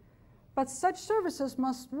service. But such services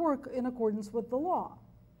must work in accordance with the law.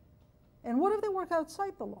 And what if they work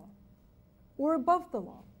outside the law, or above the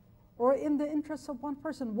law, or in the interests of one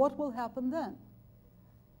person? What will happen then?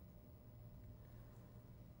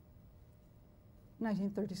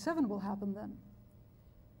 1937 will happen then.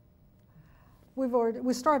 We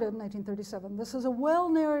started in 1937. This is a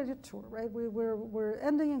well-narrated tour, right? We're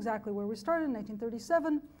ending exactly where we started in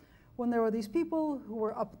 1937, when there were these people who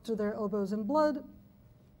were up to their elbows in blood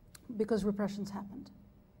because repressions happened.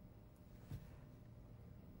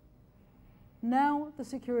 Now the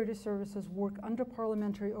security services work under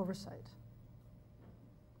parliamentary oversight.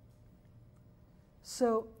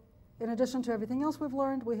 So in addition to everything else we've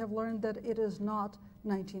learned, we have learned that it is not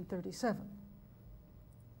 1937.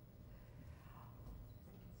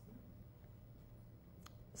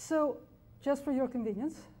 So just for your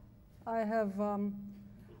convenience, I have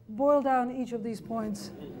boiled down each of these points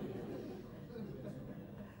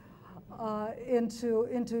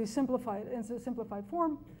into simplified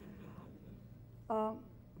form. So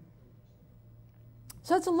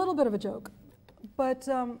it's a little bit of a joke, but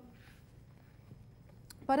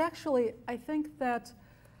actually I think that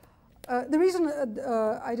the reason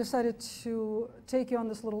I decided to take you on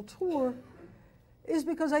this little tour is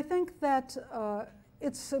because I think that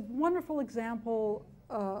it's a wonderful example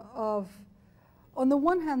of, on the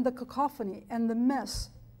one hand, the cacophony and the mess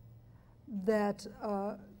that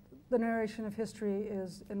the narration of history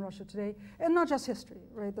is in Russia today, and not just history,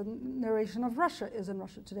 right? The narration of Russia is in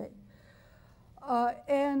Russia today.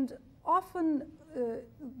 And often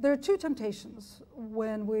there are two temptations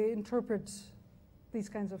when we interpret these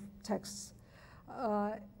kinds of texts.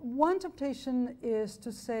 One temptation is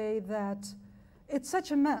to say that it's such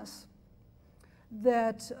a mess,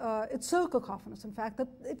 that it's so cacophonous, in fact, that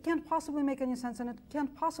it can't possibly make any sense and it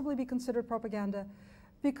can't possibly be considered propaganda,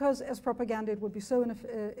 because as propaganda it would be so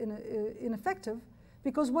ineffective,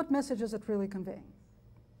 because what message is it really conveying?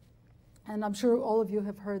 And I'm sure all of you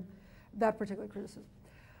have heard that particular criticism.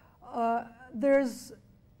 There's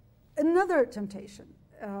another temptation,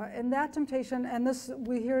 and that temptation, and this,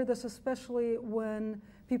 we hear this especially when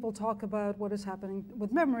people talk about what is happening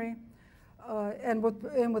with memory, and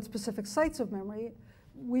with specific sites of memory.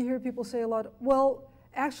 We hear people say a lot, well,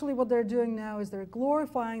 Actually, what they're doing now is they're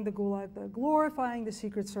glorifying the Gulag, they're glorifying the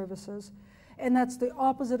secret services, and that's the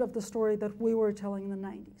opposite of the story that we were telling in the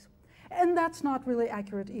 90s. And that's not really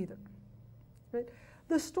accurate either. Right?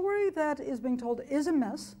 The story that is being told is a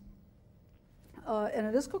mess, and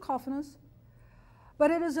it is cacophonous,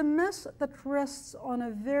 but it is a mess that rests on a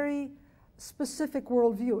very specific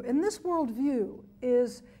worldview. And this worldview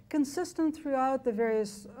is consistent throughout the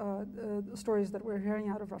various stories that we're hearing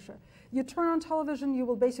out of Russia. You turn on television, you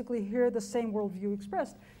will basically hear the same worldview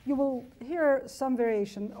expressed. You will hear some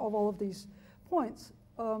variation of all of these points.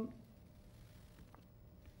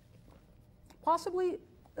 Possibly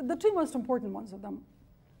the two most important ones of them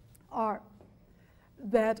are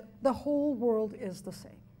that the whole world is the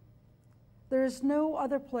same. There is no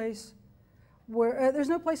other place where, there's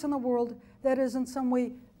no place in the world that is in some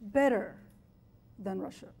way better than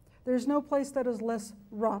Russia. There's no place that is less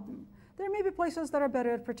rotten. There may be places that are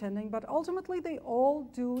better at pretending, but ultimately they all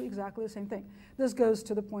do exactly the same thing. This goes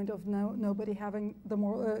to the point of nobody having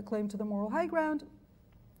the claim to the moral high ground.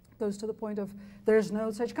 Goes to the point of there's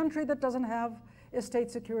no such country that doesn't have a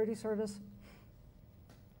state security service.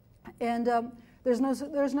 And there's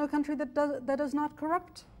no country that is not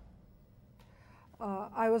corrupt.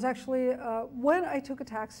 I was actually, when I took a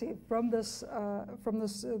taxi from this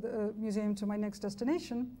museum to my next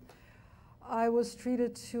destination, I was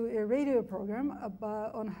treated to a radio program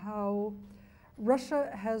on how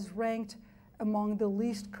Russia has ranked among the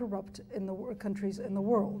least corrupt countries in the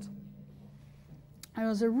world. It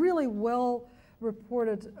was a really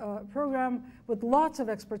well-reported program with lots of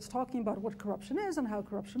experts talking about what corruption is and how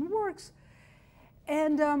corruption works.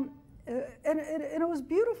 And it was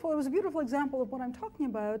beautiful. It was a beautiful example of what I'm talking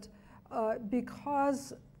about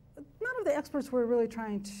because none of the experts were really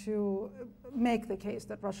trying to make the case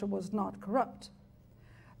that Russia was not corrupt.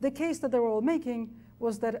 The case that they were all making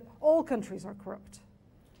was that all countries are corrupt.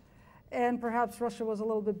 And perhaps Russia was a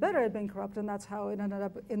little bit better at being corrupt, and that's how it ended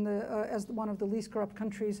up in as one of the least corrupt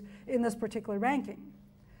countries in this particular ranking.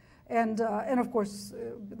 And of course,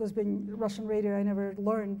 this being Russian radio, I never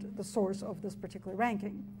learned the source of this particular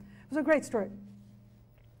ranking. It was a great story.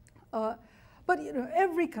 But you know,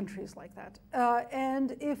 every country is like that.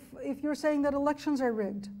 And if you're saying that elections are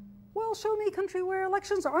rigged, well, show me a country where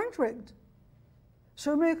elections aren't rigged.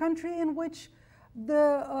 Show me a country in which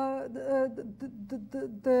the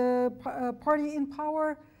party in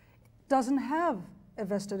power doesn't have a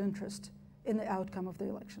vested interest in the outcome of the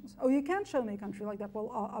elections. Oh, you can't show me a country like that. Well,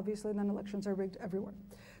 obviously then elections are rigged everywhere.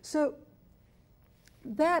 So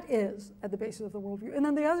that is at the basis of the worldview. And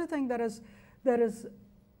then the other thing that is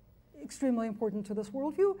extremely important to this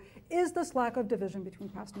worldview is this lack of division between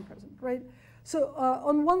past and present, right? So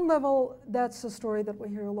on one level, that's a story that we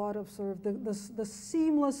hear a lot of, sort of the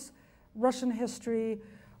seamless Russian history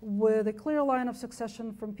with a clear line of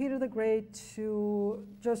succession from Peter the Great to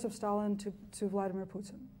Joseph Stalin to Vladimir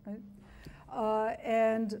Putin, right?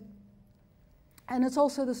 And it's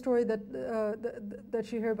also the story that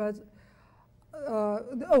you hear about.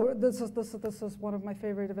 This is one of my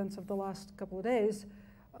favorite events of the last couple of days,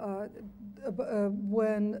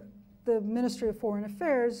 when the Ministry of Foreign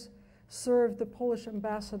Affairs served the Polish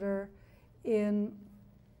ambassador in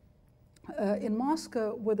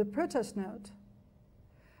Moscow with a protest note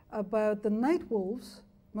about the Night Wolves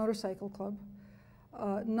motorcycle club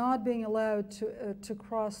not being allowed to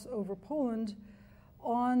cross over Poland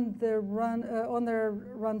on their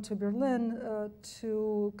run to Berlin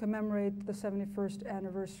to commemorate the 71st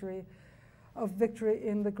anniversary of victory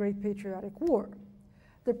in the Great Patriotic War.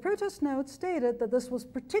 The protest note stated that this was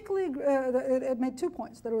particularly, it made 2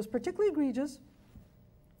 points, that it was particularly egregious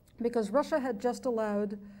because Russia had just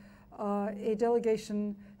allowed a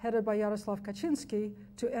delegation headed by Yaroslav Kaczynski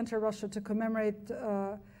to enter Russia to commemorate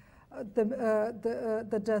the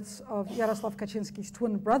deaths of Yaroslav Kaczynski's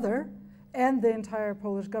twin brother and the entire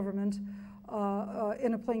Polish government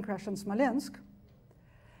in a plane crash in Smolensk.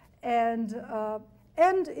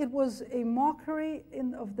 And it was a mockery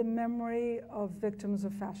of the memory of victims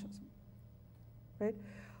of fascism, right?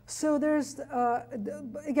 So there's,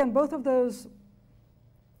 again, both of those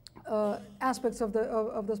aspects of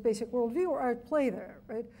this basic worldview are at play there,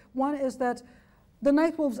 right? One is that the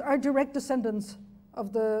Night Wolves are direct descendants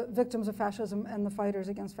of the victims of fascism and the fighters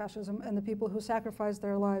against fascism and the people who sacrificed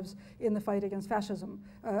their lives in the fight against fascism.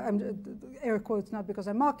 I'm air quotes, not because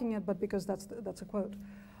I'm mocking it, but because that's a quote.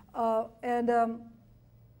 And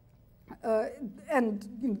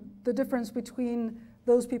you know, the difference between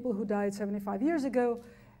those people who died 75 years ago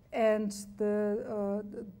and the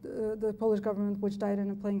Polish government, which died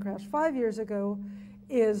in a plane crash 5 years ago,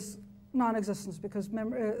 is non-existence because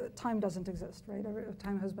time doesn't exist, right?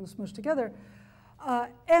 Time has been smooshed together.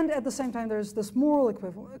 And at the same time, there's this moral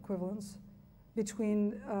equivalence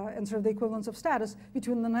between, and sort of the equivalence of status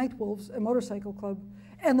between the Night Wolves, a motorcycle club,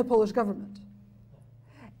 and the Polish government.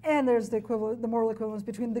 And there's the moral equivalence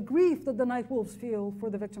between the grief that the Night Wolves feel for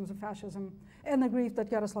the victims of fascism and the grief that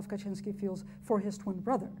Jarosław Kaczyński feels for his twin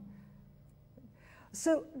brother.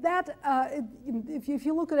 So that, if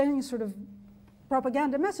you look at any sort of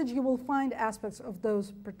propaganda message, you will find aspects of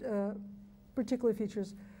those particular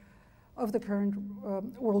features of the current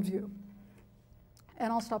worldview.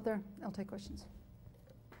 And I'll stop there. I'll take questions.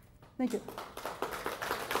 Thank you.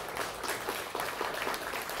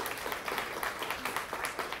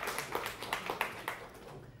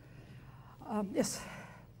 Yes.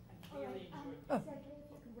 All right. Secretary,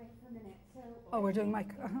 if you could wait for a minute. So, we're doing mic.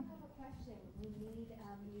 I have a question. We need you to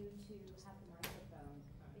have the microphone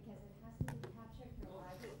because it has to be captured for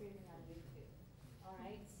live streaming on YouTube. All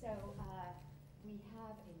right. So we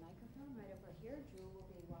have a microphone right over here. Drew will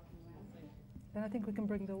be walking around here. Then I think we can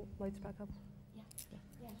bring the lights back up. Yeah.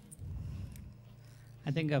 Yeah.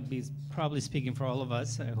 I think I'll be probably speaking for all of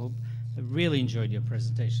us. I hope I really enjoyed your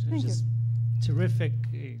presentation. Thank you. Terrific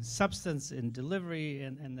substance in delivery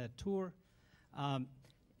and that tour.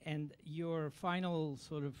 And your final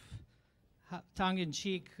sort of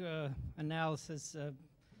tongue-in-cheek analysis,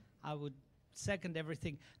 I would second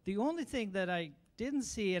everything. The only thing that I didn't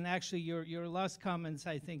see, and actually your last comments,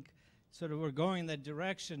 I think, sort of were going in that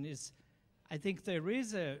direction, is I think there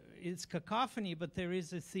is it's cacophony, but there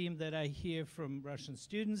is a theme that I hear from Russian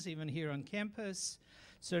students, even here on campus,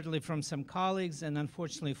 certainly from some colleagues and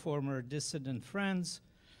unfortunately former dissident friends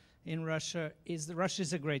in Russia, is that Russia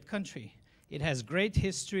is a great country. It has great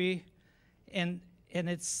history, and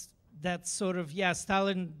it's that sort of, yeah,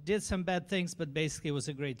 Stalin did some bad things, but basically was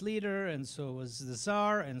a great leader, and so was the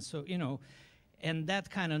Tsar, and so, you know, and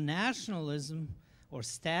that kind of nationalism or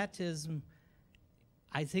statism,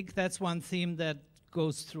 I think that's one theme that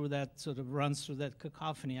goes through that, sort of runs through that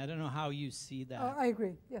cacophony. I don't know how you see that. I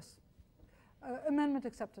agree, yes. Amendment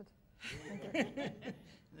accepted. Then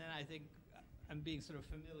I think I'm being sort of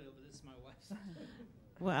familial, but this is my wife's.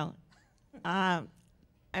 Well,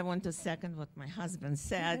 I want to second what my husband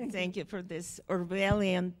said. Thank you for this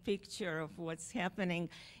Orwellian picture of what's happening.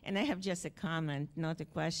 And I have just a comment, not a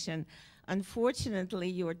question. Unfortunately,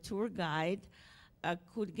 your tour guide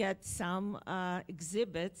could get some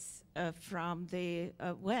exhibits from the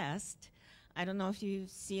West. I don't know if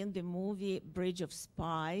you've seen the movie Bridge of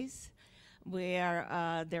Spies,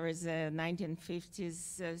 where there is a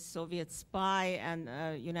 1950s Soviet spy and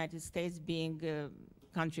United States being a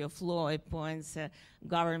country of law appoints a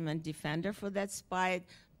government defender for that spy,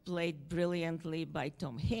 played brilliantly by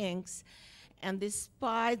Tom Hanks. And this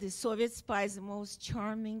spy, the Soviet spy, is the most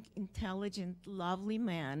charming, intelligent, lovely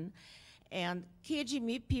man. And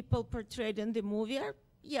KGB people portrayed in the movie are,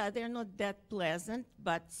 yeah, they're not that pleasant,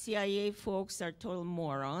 but CIA folks are total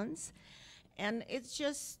morons. And it's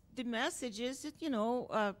just, the message is that, you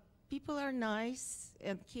know, people are nice,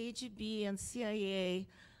 and KGB and CIA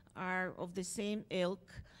are of the same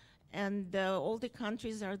ilk, and all the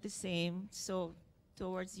countries are the same. So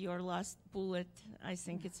towards your last bullet, I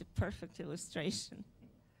think it's a perfect illustration.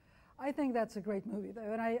 I think that's a great movie,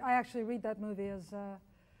 though, and I actually read that movie as a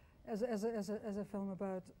film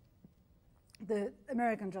about the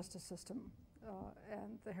American justice system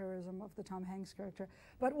and the heroism of the Tom Hanks character.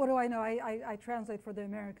 But what do I know? I translate for the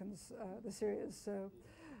Americans the series,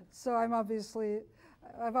 so I've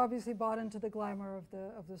obviously bought into the glamour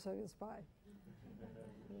of the Soviet spy.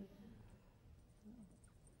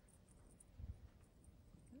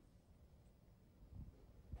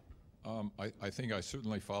 I think I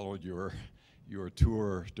certainly followed your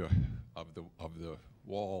tour of the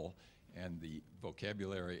wall and the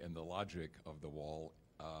vocabulary and the logic of the wall,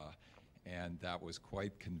 and that was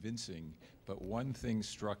quite convincing. But one thing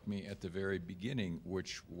struck me at the very beginning,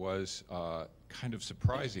 which was kind of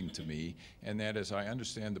surprising to me, and that is, I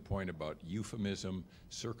understand the point about euphemism,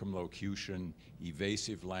 circumlocution,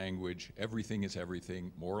 evasive language, everything is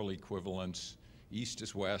everything, moral equivalence, east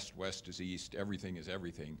is west, west is east, everything is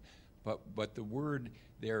everything. But the word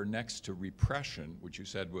there next to repression, which you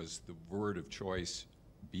said was the word of choice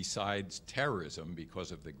besides terrorism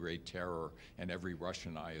because of the Great Terror, and every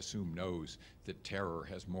Russian, I assume, knows that terror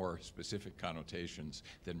has more specific connotations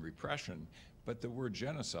than repression, but the word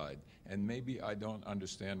genocide, and maybe I don't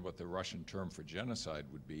understand what the Russian term for genocide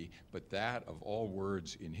would be, but that, of all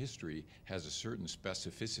words in history, has a certain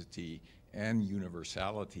specificity and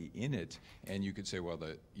universality in it, and you could say, well,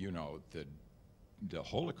 the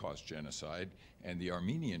Holocaust genocide and the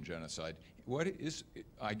Armenian genocide,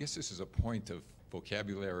 I guess this is a point of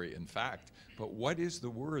vocabulary and fact, but what is the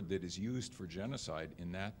word that is used for genocide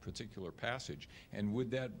in that particular passage? And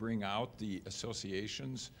would that bring out the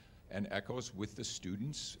associations and echoes with the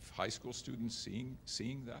students, high school students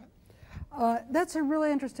seeing that? That's a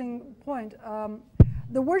really interesting point.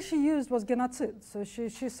 The word she used was genocid, so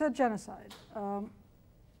she said genocide.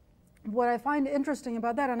 What I find interesting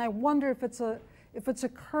about that, and I wonder if it's a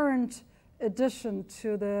current addition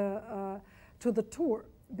to the tour,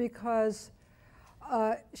 because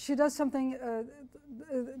she does something.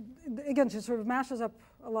 Again, she sort of mashes up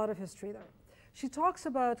a lot of history there. She talks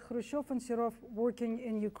about Khrushchev and Serov working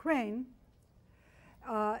in Ukraine,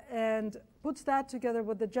 and puts that together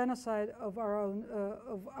with the genocide of our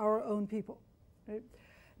own people. Right?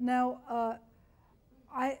 Now,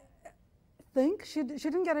 I think she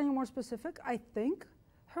didn't get any more specific. I think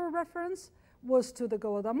her reference was to the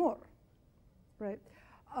Golodomor, right?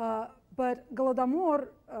 But Golodomor,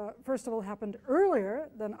 first of all, happened earlier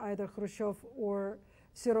than either Khrushchev or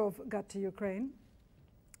Serov got to Ukraine.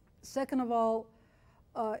 Second of all,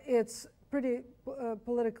 it's pretty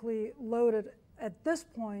politically loaded at this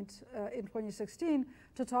point in 2016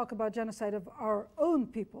 to talk about genocide of our own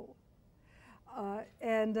people,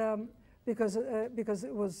 because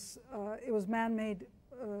it was man-made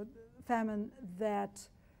famine that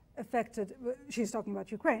affected. She's talking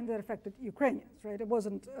about Ukraine, that affected Ukrainians, right? It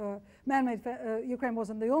wasn't man-made. Ukraine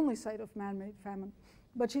wasn't the only site of man-made famine,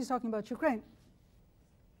 but she's talking about Ukraine.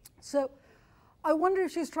 So I wonder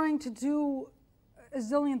if she's trying to do a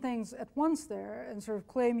zillion things at once there and sort of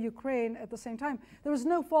claim Ukraine at the same time. There was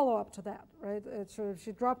no follow-up to that, right? It's sort of,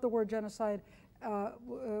 she dropped the word genocide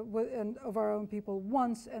and of our own people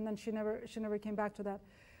once, and then she never came back to that.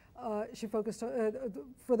 She focused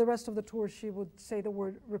for the rest of the tour. She would say the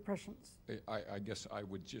word repressions. I guess I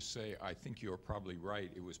would just say I think you're probably right.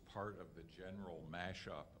 It was part of the general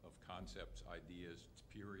mashup of concepts, ideas,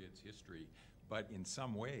 periods, history, but in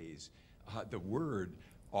some ways, the word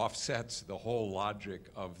offsets the whole logic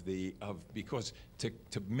because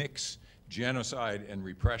to mix genocide and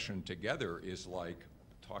repression together is like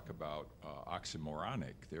talk about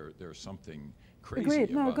oxymoronic. There's something crazy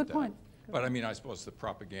Agreed. about No, good that. point. But I mean, I suppose the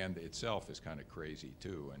propaganda itself is kind of crazy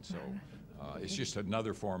too, and so it's just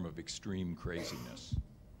another form of extreme craziness.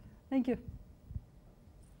 Thank you.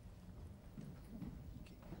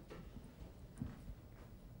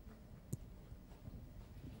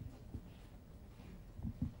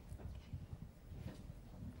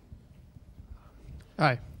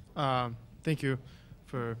 Hi, thank you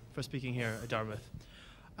for speaking here at Dartmouth.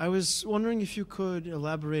 I was wondering if you could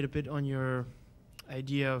elaborate a bit on your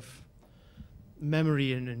idea of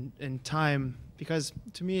memory and time, because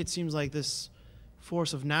to me it seems like this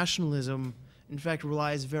force of nationalism in fact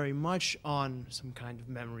relies very much on some kind of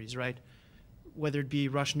memories, right? Whether it be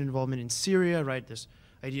Russian involvement in Syria, right? This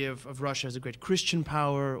idea of Russia as a great Christian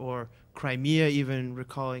power, or Crimea even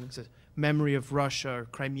recalling the memory of Russia or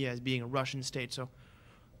Crimea as being a Russian state. So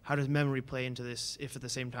how does memory play into this if at the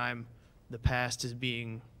same time the past is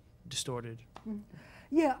being distorted? Mm-hmm.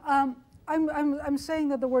 Yeah, I'm saying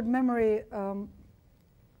that the word memory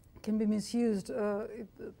can be misused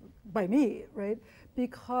by me, right?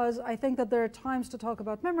 Because I think that there are times to talk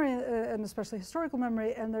about memory, and especially historical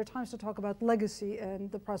memory, and there are times to talk about legacy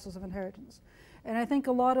and the process of inheritance. And I think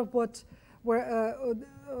a lot of what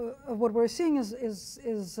we're seeing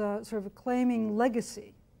is sort of claiming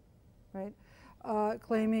legacy, right?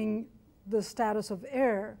 Claiming the status of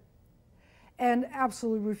heir, and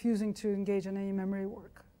absolutely refusing to engage in any memory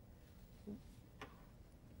work.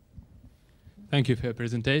 Thank you for your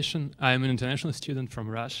presentation. I'm an international student from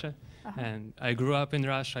Russia, and I grew up in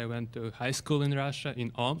Russia. I went to high school in Russia,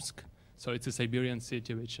 in Omsk. So it's a Siberian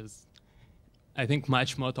city, which is, I think,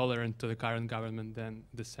 much more tolerant to the current government than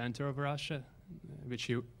the center of Russia, which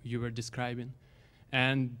you were describing.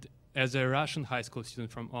 And as a Russian high school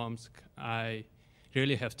student from Omsk, I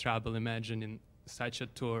really have trouble imagining such a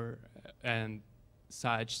tour and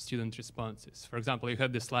such student responses. For example, you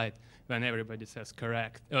had this slide when everybody says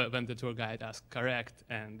correct, when the tour guide asks correct,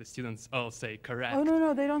 and the students all say correct. Oh,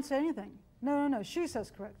 no, they don't say anything. No, she says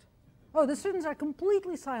correct. Oh, the students are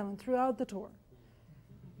completely silent throughout the tour.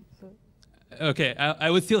 So. Okay, I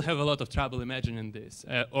would still have a lot of trouble imagining this,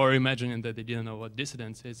 or imagining that they didn't know what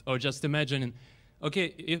dissidence is, or just imagining, okay,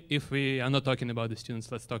 if we are not talking about the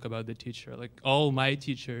students, let's talk about the teacher. Like all my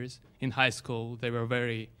teachers in high school, they were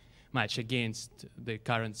very much against the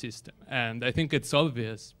current system. And I think it's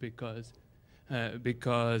obvious because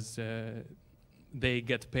they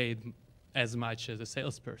get paid as much as a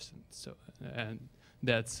salesperson. So, and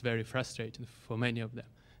that's very frustrating for many of them.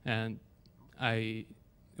 And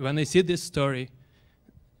when I see this story,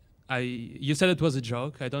 you said it was a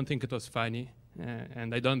joke. I don't think it was funny,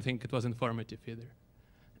 and I don't think it was informative either.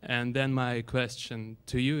 And then my question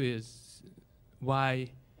to you is,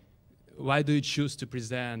 why do you choose to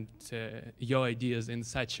present your ideas in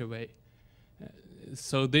such a way?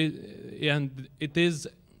 And it is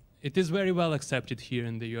very well accepted here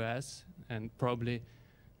in the U.S. and probably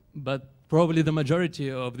the majority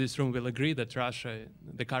of this room will agree that Russia,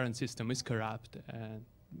 the current system, is corrupt and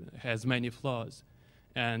has many flaws,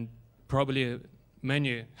 and probably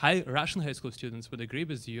many Russian high school students would agree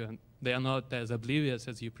with you, and they are not as oblivious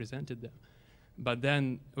as you presented them. But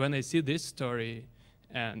then when I see this story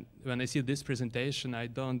and when I see this presentation, I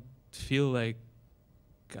don't feel like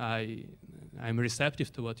I'm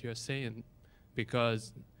receptive to what you're saying,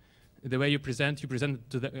 because the way you present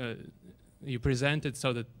it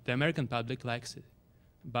so that the American public likes it.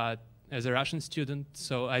 But as a Russian student,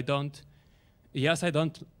 so I don't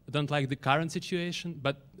like the current situation,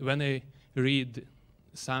 but when I read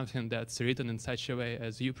something that's written in such a way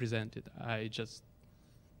as you presented, I just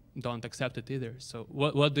don't accept it either. So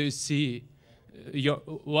what do you see,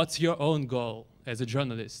 what's your own goal as a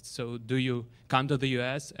journalist? So do you come to the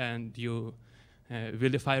US and you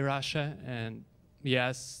vilify Russia and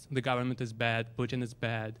yes, the government is bad, Putin is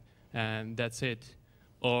bad, and that's it?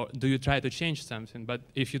 Or do you try to change something? But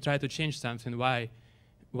if you try to change something, why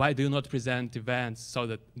do you not present events so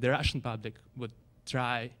that the Russian public would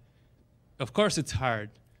try? Of course it's hard,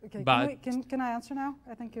 Okay, but... can I answer now?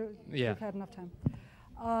 I think Yeah. you've had enough time.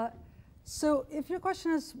 So if your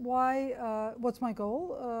question is why, what's my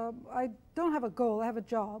goal? I don't have a goal, I have a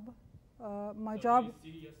job. My job,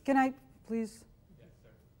 can I please? Yes,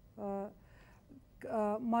 sir.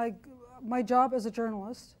 My job as a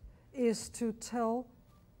journalist is to tell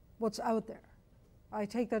what's out there. I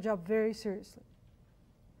take that job very seriously.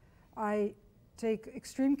 I take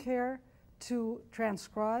extreme care to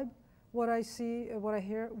transcribe what I see, what I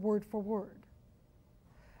hear, word for word.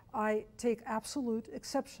 I take absolute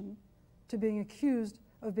exception to being accused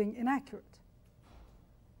of being inaccurate,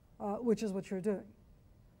 which is what you're doing.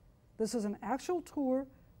 This is an actual tour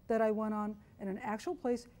that I went on in an actual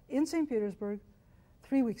place in St. Petersburg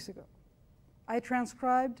 3 weeks ago. I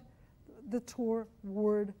transcribed the tour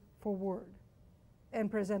word for word and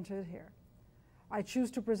presented it here. I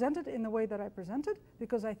choose to present it in the way that I present it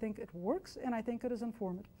because I think it works and I think it is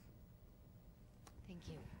informative. Thank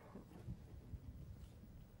you.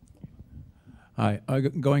 Hi,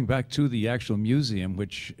 going back to the actual museum,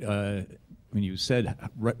 which when you said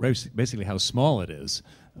basically how small it is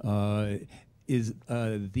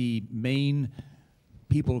the main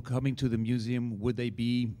people coming to the museum, would they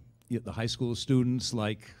be the high school students,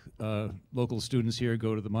 like local students here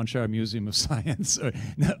go to the Monshar Museum of Science, or,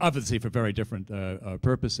 obviously for very different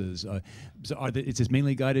purposes. So is this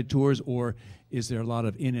mainly guided tours, or is there a lot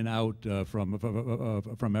of in and out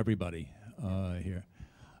from everybody here?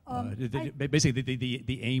 Basically,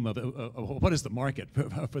 the aim of what is the market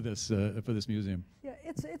for this museum? Yeah,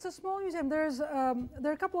 it's a small museum. There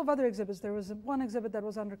are a couple of other exhibits. There was one exhibit that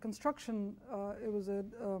was under construction. It was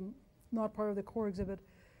not part of the core exhibit.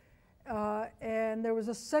 And there was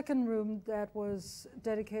a second room that was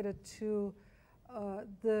dedicated to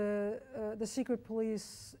the secret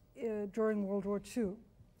police during World War II,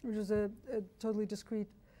 which is a totally discrete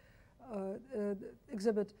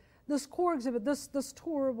exhibit. This core exhibit, this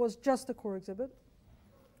tour was just the core exhibit.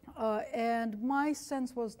 And my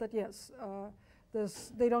sense was that, yes,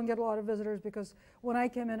 they don't get a lot of visitors, because when I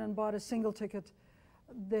came in and bought a single ticket,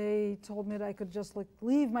 they told me that I could just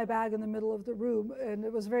leave my bag in the middle of the room, and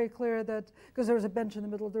it was very clear that, because there was a bench in the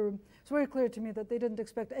middle of the room, it's very clear to me that they didn't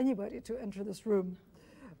expect anybody to enter this room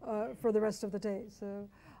for the rest of the day. So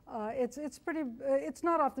it's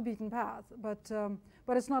not off the beaten path, but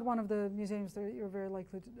it's not one of the museums that you're very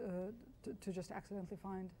likely to just accidentally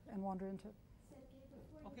find and wander into.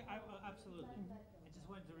 Okay, absolutely. I just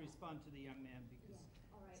wanted to respond to the young man, because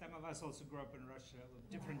some of us also grew up in Russia with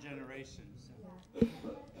different generations. So.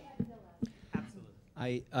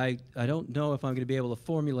 Absolutely. I don't know if I'm going to be able to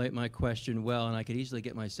formulate my question well, and I could easily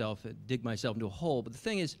dig myself into a hole. But the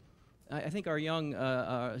thing is, I think our young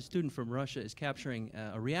student from Russia is capturing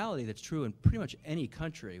a reality that's true in pretty much any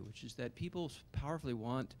country, which is that people powerfully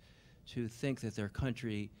want to think that their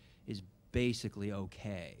country is basically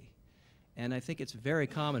okay. And I think it's very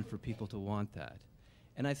common for people to want that.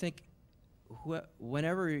 And I think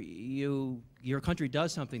whenever your country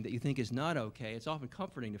does something that you think is not okay, it's often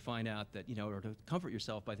comforting to find out that, or to comfort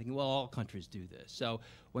yourself by thinking, well, all countries do this. So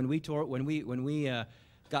when we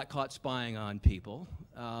got caught spying on people,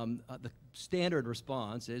 the standard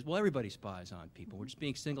response is, well, everybody spies on people. We're just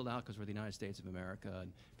being singled out because we're the United States of America,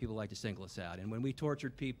 and people like to single us out. And when we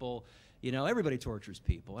tortured people, you know, everybody tortures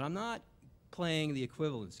people. And I'm not playing the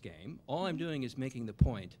equivalence game. All I'm doing is making the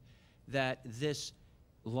point that this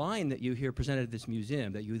line that you hear presented at this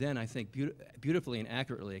museum, that you then, I think, beautifully and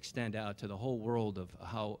accurately extend out to the whole world of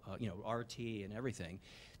how, you know, RT and everything,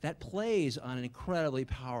 that plays on an incredibly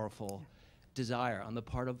powerful desire on the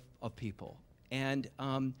part of people. And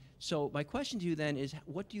so my question to you then is,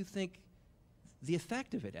 what do you think the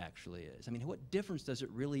effect of it actually is? I mean, what difference does it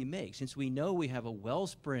really make? Since we know we have a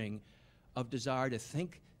wellspring of desire to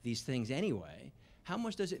think these things anyway, how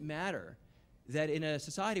much does it matter that in a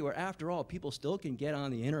society where, after all, people still can get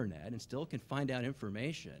on the internet and still can find out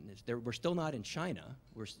information, we're still not in China,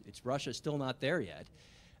 Russia's still not there yet,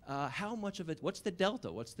 how much of it, what's the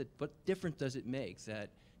delta, what difference does it make that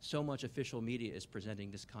so much official media is presenting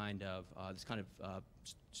this kind of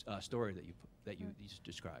story that you just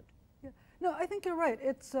described? Yeah. No, I think you're right.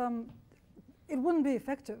 It's it wouldn't be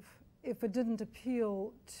effective if it didn't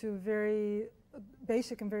appeal to very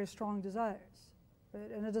basic and very strong desires, right?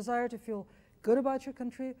 And a desire to feel good about your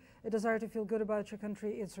country, a desire to feel good about your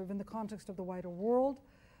country sort of in the context of the wider world,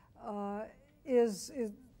 is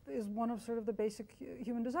one of sort of the basic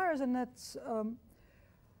human desires, and that's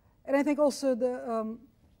and I think also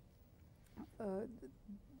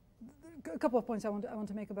a couple of points I want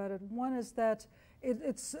to make about it. One is that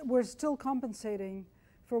we're still compensating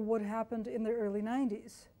for what happened in the early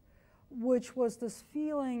 90s, which was this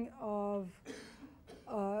feeling of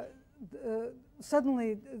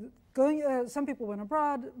suddenly going. Some people went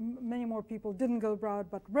abroad. Many more people didn't go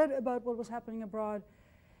abroad, but read about what was happening abroad,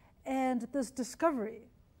 and this discovery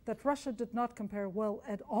that Russia did not compare well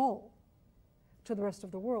at all to the rest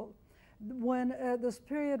of the world. When this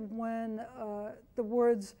period when the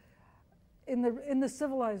words in the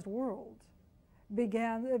civilized world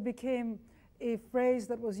became a phrase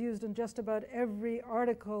that was used in just about every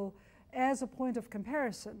article as a point of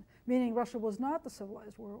comparison, meaning Russia was not the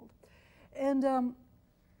civilized world. And there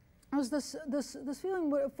was this feeling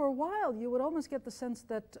where for a while you would almost get the sense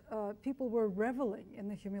that people were reveling in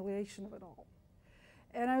the humiliation of it all.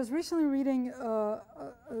 And I was recently reading a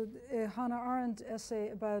Hannah Arendt essay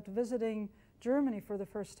about visiting Germany for the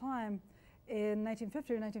first time in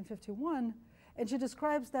 1950 or 1951, and she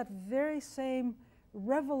describes that very same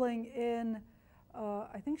reveling in,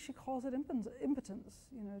 I think she calls it impotence,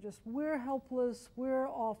 you know, just we're helpless, we're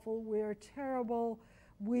awful, we're terrible,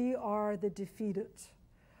 we are the defeated.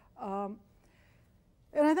 And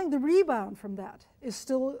I think the rebound from that is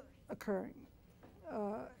still occurring.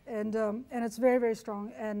 And it's very, very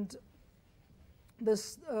strong. And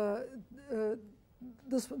this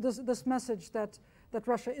message that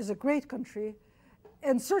Russia is a great country,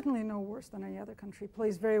 and certainly no worse than any other country,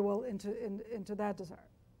 plays very well into that desire.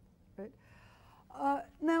 Right?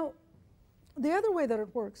 Now, the other way that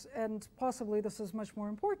it works, and possibly this is much more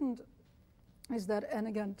important, is that, and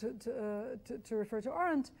again, to refer to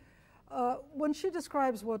Arendt, when she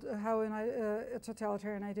describes how a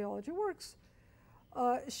totalitarian ideology works,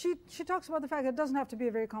 she talks about the fact that it doesn't have to be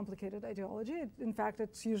a very complicated ideology. In fact,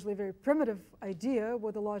 it's usually a very primitive idea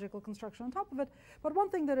with a logical construction on top of it. But one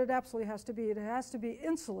thing that it absolutely has to be, it has to be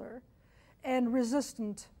insular and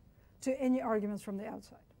resistant to any arguments from the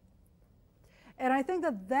outside. And I think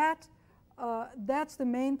that's the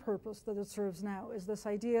main purpose that it serves now, is this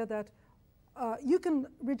idea that you can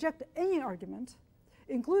reject any argument,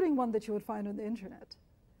 including one that you would find on the internet,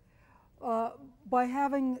 by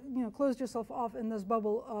having closed yourself off in this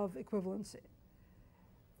bubble of equivalency.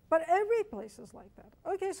 But every place is like that.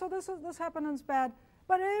 Okay, so this happened and it's bad,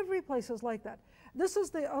 but every place is like that. This is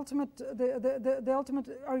the ultimate the ultimate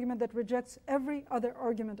argument that rejects every other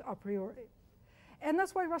argument a priori, and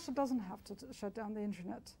that's why Russia doesn't have to shut down the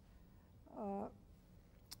internet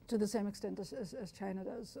to the same extent as China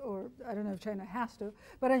does, or I don't know if China has to,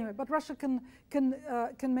 but anyway. But Russia can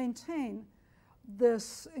maintain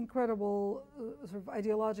this incredible sort of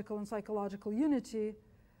ideological and psychological unity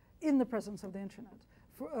in the presence of the internet,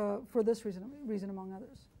 for this reason among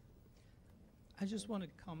others. I just want to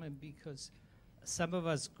comment because some of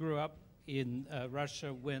us grew up in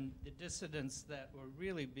Russia when the dissidents that were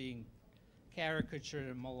really being caricatured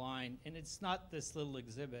and maligned, and it's not this little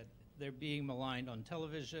exhibit, they're being maligned on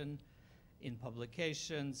television, in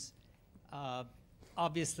publications.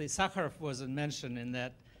 Obviously, Sakharov wasn't mentioned in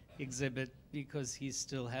that exhibit because he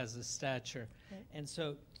still has a stature. Right. And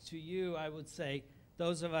so to you, I would say,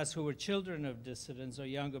 those of us who were children of dissidents or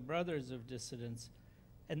younger brothers of dissidents,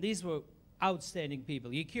 and these were outstanding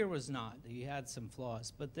people. Yakir was not. He had some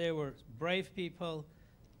flaws, but they were brave people,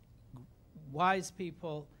 wise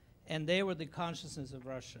people, and they were the consciousness of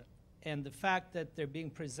Russia. And the fact that they're being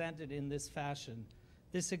presented in this fashion,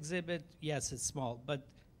 this exhibit, yes, it's small, but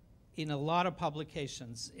in a lot of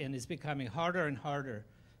publications, and it's becoming harder and harder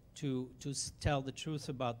to tell the truth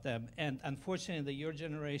about them. And unfortunately, your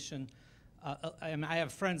generation, I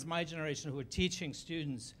have friends my generation who are teaching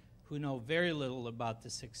students who know very little about the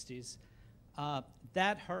 60s.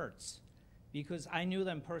 That hurts, because I knew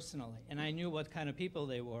them personally, and I knew what kind of people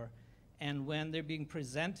they were. And when they're being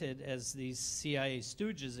presented as these CIA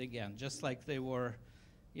stooges again, just like they were,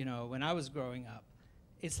 you know, when I was growing up,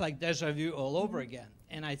 it's like deja vu all over again.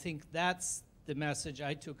 And I think that's the message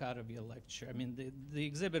I took out of your lecture. I mean, the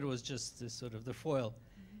exhibit was just the sort of the foil.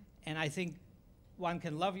 And I think one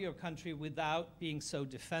can love your country without being so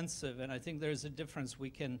defensive. And I think there's a difference.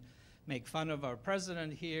 We can make fun of our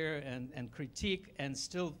president here and critique and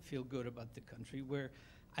still feel good about the country, where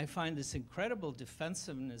I find this incredible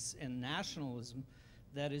defensiveness and nationalism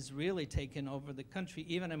that is really taken over the country,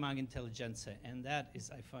 even among intelligentsia. And that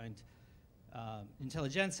is, I find,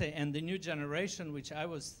 intelligentsia and the new generation, which I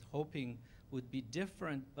was hoping would be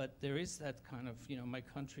different, but there is that kind of, you know, my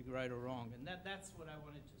country right or wrong. And that's what I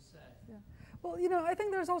wanted to say. Yeah. Well, you know, I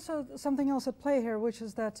think there's also something else at play here, which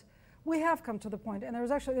is that we have come to the point, and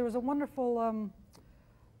there was a wonderful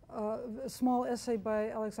small essay by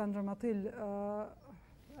Alexandra Matil,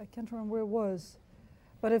 I can't remember where it was,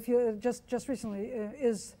 but if you just recently,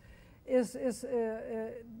 is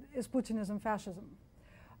Putinism fascism?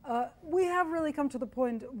 We have really come to the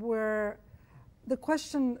point where the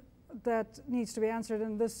question that needs to be answered,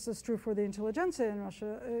 and this is true for the intelligentsia in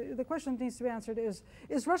Russia, the question that needs to be answered is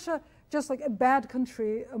Russia just like a bad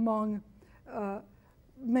country among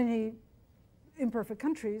many imperfect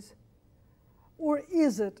countries, or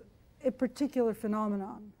is it a particular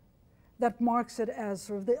phenomenon that marks it as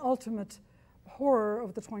sort of the ultimate horror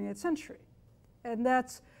of the 20th century? And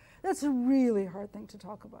that's a really hard thing to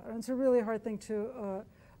talk about, and it's a really hard thing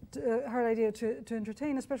hard idea to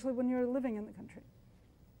entertain, especially when you're living in the country.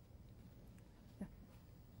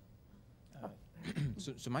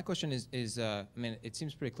 So my question is, I mean, it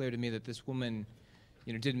seems pretty clear to me that this woman,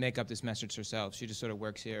 you know, didn't make up this message herself. She just sort of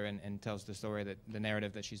works here and tells the story, the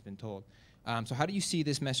narrative that she's been told. So how do you see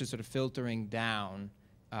this message sort of filtering down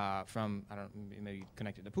from, I don't know, maybe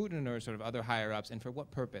connected to Putin or sort of other higher-ups, and for what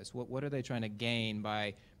purpose? What are they trying to gain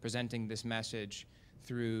by presenting this message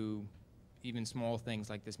through even small things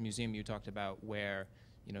like this museum you talked about, where,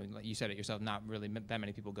 you know, like you said it yourself, not really that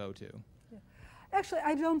many people go to? Yeah. Actually,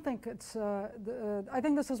 I don't think it's, I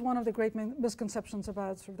think this is one of the great misconceptions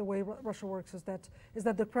about sort of the way Russia works, is that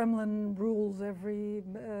the Kremlin rules every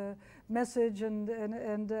message, and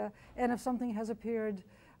if something has appeared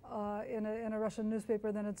in a Russian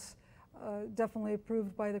newspaper, then it's definitely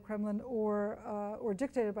approved by the Kremlin or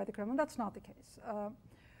dictated by the Kremlin. That's not the case.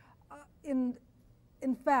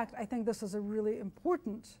 In fact, I think this is a really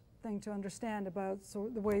important thing to understand about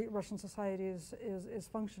the way Russian society is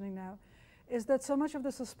functioning now, is that so much of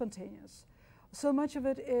this is spontaneous. So much of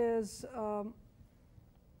it is,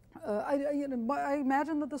 I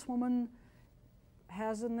imagine that this woman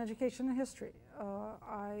has an education in history,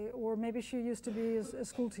 or maybe she used to be a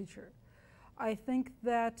school teacher. I think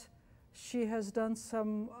that she has done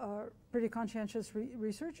some pretty conscientious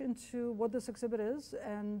research into what this exhibit is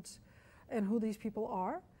and who these people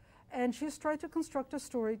are. And she's tried to construct a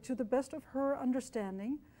story to the best of her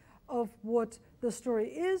understanding of what the story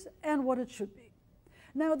is and what it should be.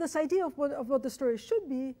 Now, this idea of what the story should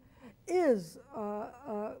be is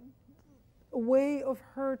a way of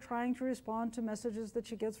her trying to respond to messages that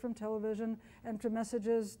she gets from television and to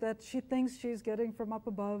messages that she thinks she's getting from up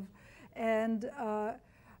above. And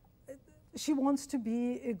she wants to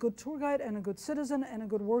be a good tour guide and a good citizen and a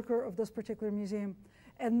good worker of this particular museum.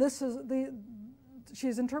 And this is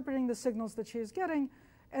she's interpreting the signals that she is getting,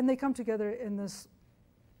 and they come together in this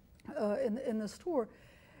in this tour.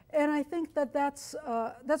 And I think that that's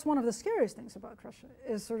one of the scariest things about Russia,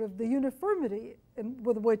 is sort of the uniformity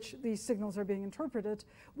with which these signals are being interpreted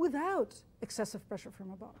without excessive pressure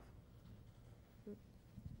from above.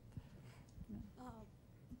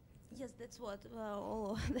 Yes, that's what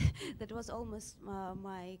that was almost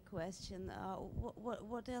my question.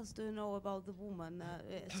 What else do you know about the woman?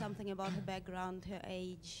 Something about her background, her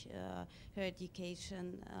age, her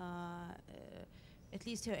education, at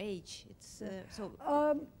least her age. It's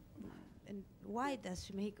and why does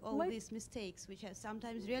she make all these mistakes, which are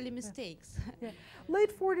sometimes really mistakes? Yeah.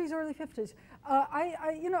 Late 40s, early 50s.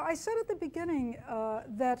 I said at the beginning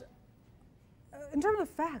that in terms of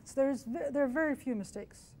facts, there are very few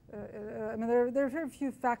mistakes. I mean, there are very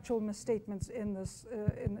few factual misstatements in this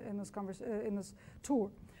in this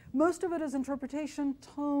tour. Most of it is interpretation,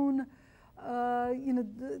 tone,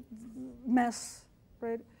 mess,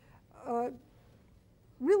 right?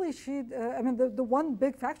 Really, I mean, the one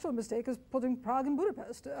big factual mistake is putting Prague in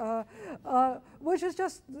Budapest, which is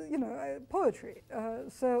just, poetry.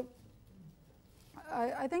 So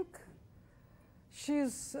I think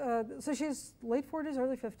she's late 40s,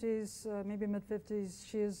 early 50s, maybe mid 50s.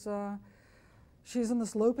 She's in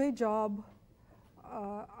this low-paid job.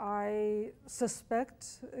 I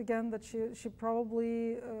suspect, again, that she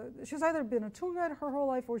probably, she's either been a tour guide her whole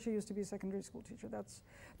life or she used to be a secondary school teacher.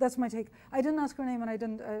 That's my take. I didn't ask her name and I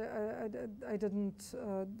didn't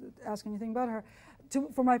ask anything about her.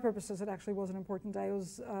 For my purposes, it actually wasn't important. I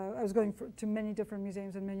was going to many different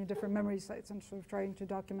museums and many different memory sites and sort of trying to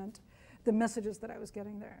document the messages that I was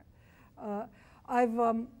getting there.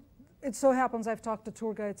 It so happens I've talked to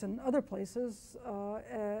tour guides in other places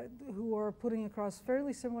who are putting across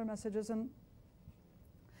fairly similar messages. And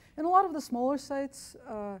in a lot of the smaller sites,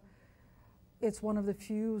 it's one of the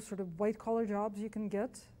few sort of white-collar jobs you can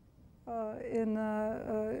get, and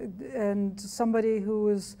somebody who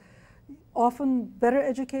is often better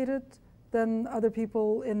educated than other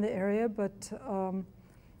people in the area, but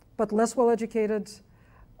less well-educated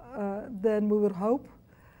than we would hope.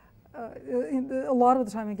 A lot of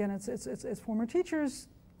the time, again, it's former teachers.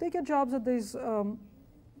 They get jobs at these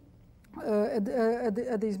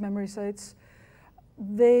at these memory sites.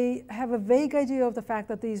 They have a vague idea of the fact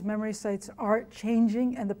that these memory sites are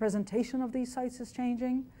changing and the presentation of these sites is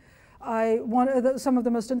changing. Some of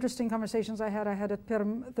the most interesting conversations I had at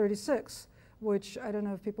Perm 36, which I don't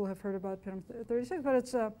know if people have heard about Perm 36, but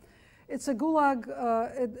it's a gulag.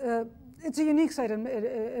 It's a unique site in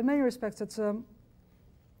many respects. It's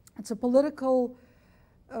a political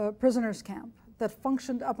prisoners camp that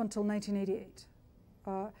functioned up until 1988.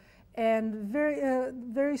 And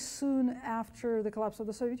very soon after the collapse of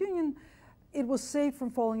the Soviet Union, it was saved from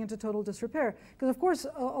falling into total disrepair. Because of course,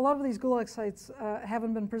 a lot of these gulag sites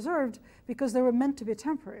haven't been preserved because they were meant to be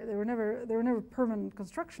temporary. They were never permanent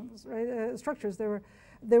constructions, right? Structures. They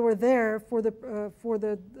were there for the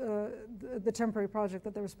temporary project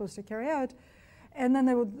that they were supposed to carry out. And then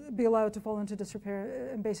they would be allowed to fall into disrepair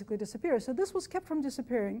and basically disappear. So this was kept from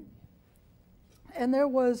disappearing. And there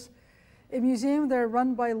was a museum there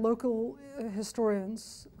run by local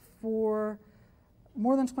historians for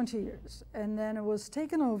more than 20 years. And then it was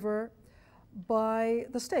taken over by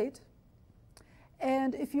the state.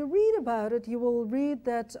 And if you read about it, you will read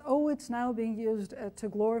that, oh, it's now being used to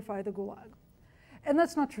glorify the Gulag. And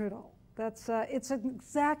that's not true at all. It's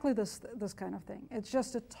exactly this kind of thing. It's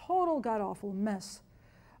just a total god-awful mess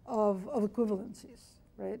of equivalencies,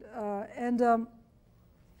 right?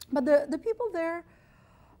 But the people there,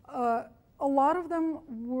 a lot of them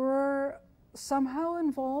were somehow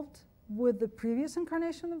involved with the previous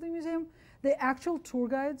incarnation of the museum. The actual tour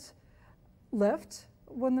guides left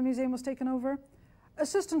when the museum was taken over.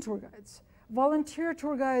 Assistant tour guides. Volunteer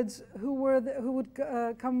tour guides who would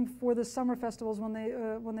come for the summer festivals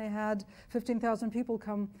when they had 15,000 people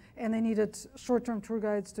come and they needed short-term tour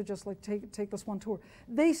guides to just like take this one tour.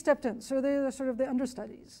 They stepped in, so they're sort of the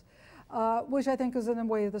understudies, which I think is in a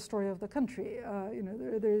way the story of the country.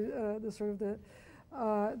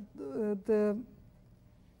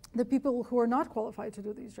 The people who are not qualified to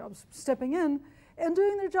do these jobs stepping in and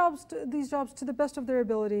doing these jobs to the best of their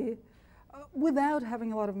ability. Without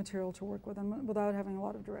having a lot of material to work with and without having a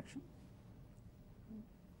lot of direction.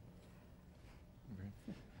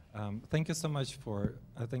 Thank you so much for,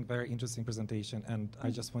 I think, very interesting presentation. And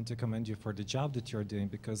I just want to commend you for the job that you're doing,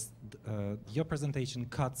 because your presentation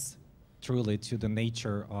cuts truly to the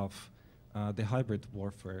nature of the hybrid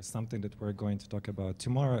warfare, something that we're going to talk about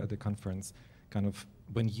tomorrow at the conference. Kind of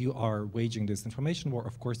when you are waging this information war,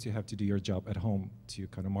 of course you have to do your job at home to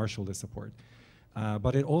kind of marshal the support.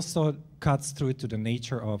 But it also cuts through to the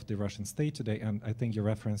nature of the Russian state today, and I think your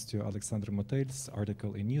reference to Alexander Motel's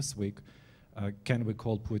article in Newsweek, can we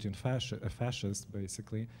call Putin a fascist,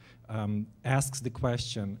 basically, asks the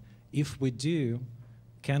question, if we do,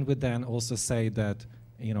 can we then also say that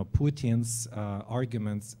Putin's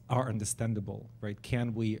arguments are understandable, right?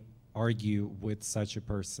 Can we argue with such a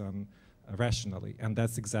person rationally? And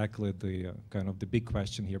that's exactly the kind of the big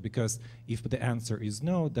question here, because if the answer is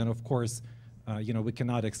no, then of course we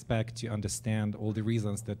cannot expect to understand all the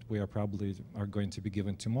reasons that we are going to be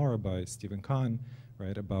given tomorrow by Stephen Kahn,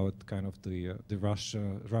 right, about kind of the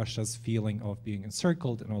Russia's feeling of being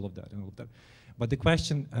encircled and all of that. But the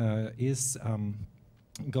question is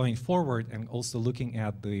going forward and also looking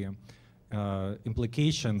at the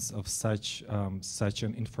implications of such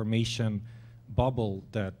an information bubble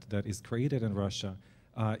that is created in Russia.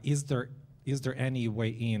 Is is there any way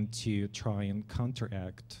in to try and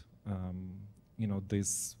counteract,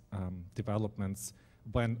 these developments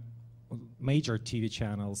when major TV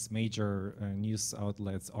channels, major news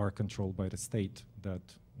outlets are controlled by the state that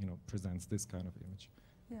presents this kind of image?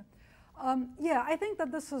 Yeah, I think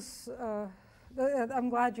that this is. I'm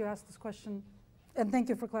glad you asked this question, and thank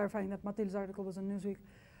you for clarifying that Matil's article was in Newsweek.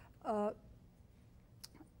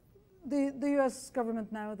 The U.S.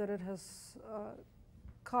 government, now that it has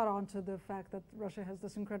caught on to the fact that Russia has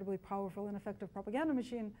this incredibly powerful and effective propaganda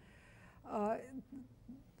machine,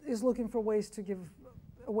 is looking for ways to give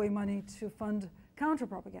away money to fund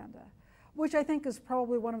counter-propaganda, which I think is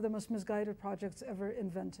probably one of the most misguided projects ever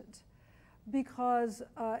invented. Because,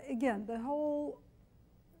 again, the whole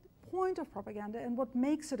point of propaganda and what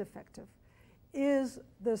makes it effective is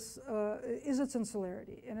its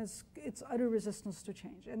insularity and its utter resistance to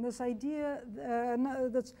change. And this idea,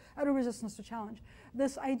 that's utter resistance to challenge.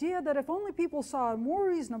 This idea that if only people saw a more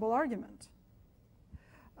reasonable argument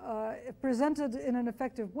presented in an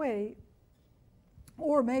effective way,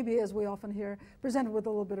 or maybe, as we often hear, presented with a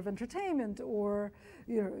little bit of entertainment, or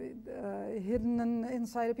hidden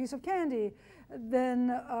inside a piece of candy, then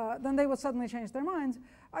they would suddenly change their minds.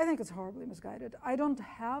 I think it's horribly misguided. I don't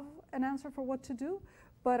have an answer for what to do,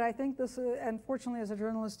 but I think this, and fortunately as a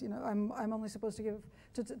journalist, I'm only supposed to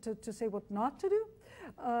to say what not to do,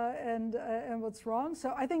 and what's wrong.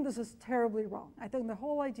 So I think this is terribly wrong. I think the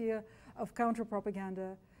whole idea of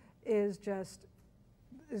counter-propaganda is just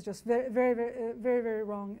very, very, very, very, very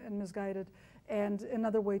wrong and misguided, and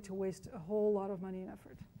another way to waste a whole lot of money and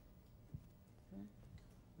effort.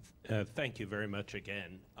 Thank you very much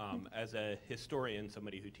again. As a historian,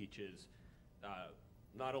 somebody who teaches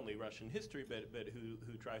not only Russian history, but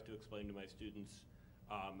who tries to explain to my students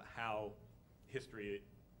how history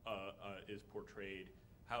is portrayed,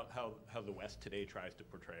 how the West today tries to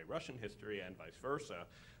portray Russian history and vice versa.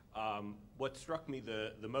 What struck me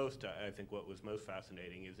the most, I think what was most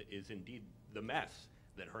fascinating is indeed the mess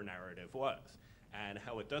that her narrative was, and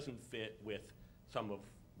how it doesn't fit with some of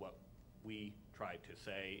what we tried to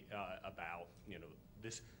say about,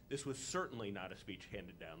 this was certainly not a speech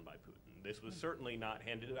handed down by Putin. This was certainly not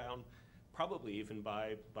handed down probably even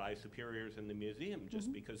by superiors in the museum,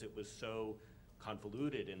 just because it was so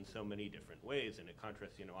convoluted in so many different ways. And in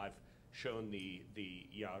contrast, I've shown the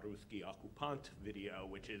Ya Ruski Okkupant video,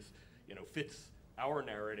 which is, fits our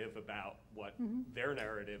narrative about what their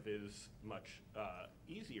narrative is much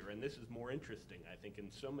easier. And this is more interesting, I think, in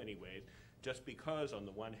so many ways, just because on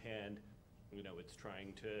the one hand, it's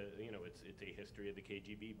trying to, it's a history of the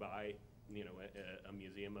KGB by, a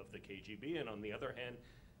museum of the KGB, and on the other hand,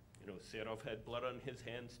 Serov had blood on his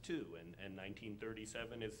hands too, and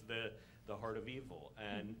 1937 is the heart of evil,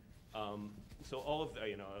 and so all of that,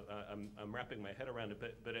 I'm wrapping my head around it,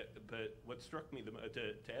 but what struck me to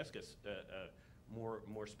ask us a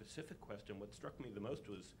more specific question, what struck me the most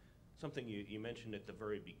was something you mentioned at the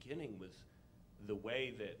very beginning, was the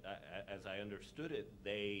way that, as I understood it,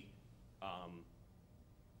 they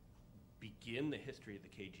begin the history of the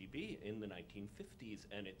KGB in the 1950s,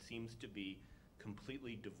 and it seems to be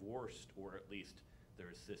completely divorced, or at least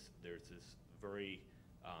there's this very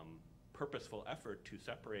purposeful effort to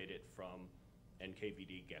separate it from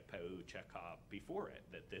NKVD, GPU, Chekhov before it,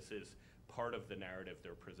 that this is part of the narrative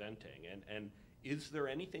they're presenting. And is there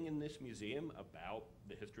anything in this museum about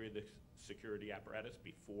the history of the security apparatus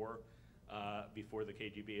before the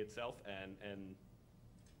KGB itself?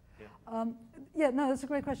 Yeah, no, that's a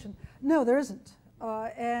great question. No, there isn't.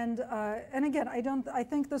 And again, I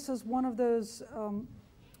think this is one of those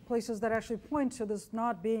places that actually point to this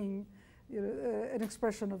not being an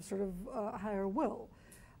expression of sort of higher will.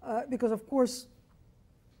 Because of course,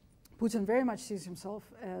 Putin very much sees himself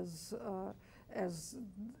as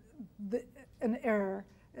an heir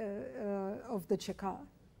of the Cheka,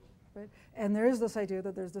 right? And there is this idea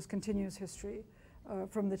that there's this continuous history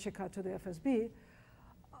from the Cheka to the FSB.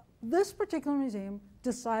 This particular museum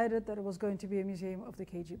decided that it was going to be a museum of the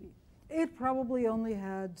KGB. It probably only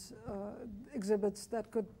had exhibits that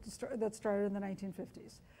started in the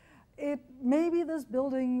 1950s. Maybe this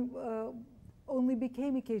building only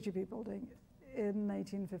became a KGB building in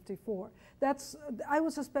 1954. I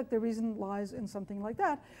would suspect the reason lies in something like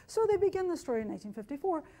that. So they begin the story in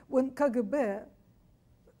 1954 when KGB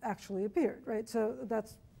actually appeared, right? So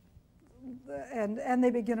that's, and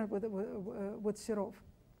they begin it with Serov.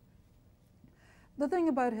 The thing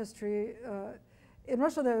about history in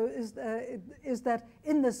Russia, though, is that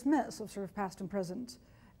in this mess of sort of past and present,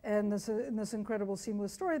 and in this incredible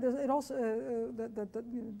seamless story, it also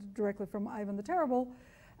directly from Ivan the Terrible,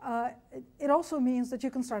 it also means that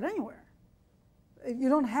you can start anywhere. you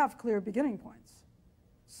don't have clear beginning points.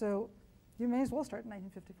 So you may as well start in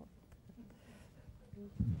 1954.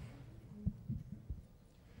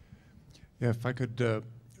 Yeah, if I could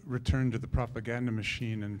return to the propaganda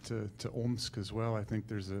machine and to Omsk as well, I think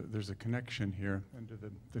there's a connection here, and to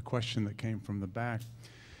the question that came from the back.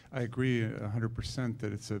 I agree 100%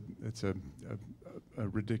 that it's a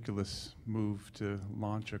ridiculous move to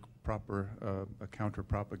launch a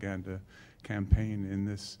counter-propaganda campaign in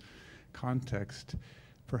this context.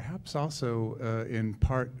 Perhaps also in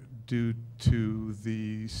part due to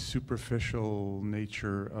the superficial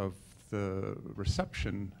nature of the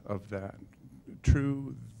reception of that.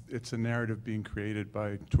 True, it's a narrative being created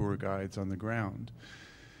by tour guides on the ground.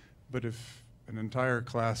 But if an entire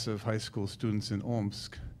class of high school students in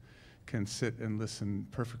Omsk can sit and listen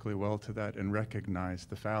perfectly well to that and recognize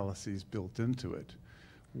the fallacies built into it,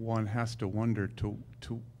 one has to wonder to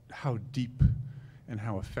how deep and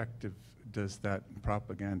how effective does that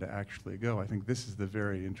propaganda actually go? I think this is the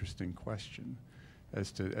very interesting question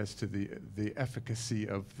as to the efficacy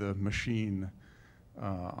of the machine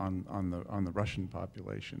on the Russian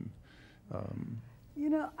population. You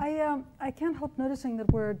know, I can't help noticing that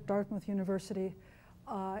we're at Dartmouth University,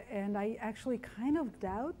 and I actually kind of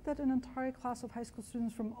doubt that an entire class of high school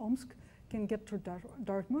students from Omsk can get to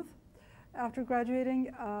Dartmouth after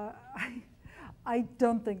graduating. I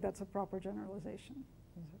don't think that's a proper generalization.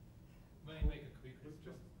 May I make a quick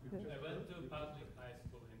response? I went to public high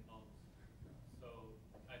school in Omsk, so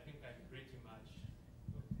I think I'm pretty much.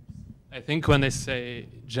 I think when they say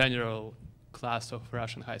general class of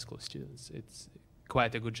Russian high school students, it's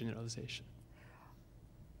quite a good generalization.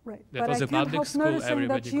 Right, That but was I a can't public help school, noticing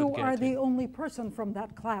everybody that you could get are the in. only person from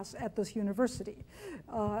that class at this university,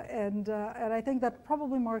 and I think that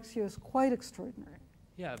probably marks you as quite extraordinary.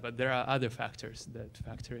 Yeah, but there are other factors that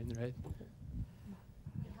factor in, right? The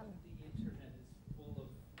internet is full of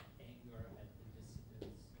anger at the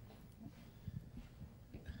dissidents.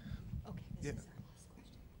 Okay, this is our last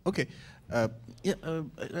question. Okay.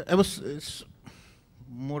 I was it's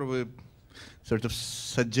more of a sort of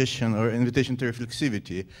suggestion or invitation to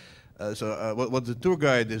reflexivity. What the tour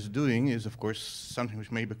guide is doing is, of course, something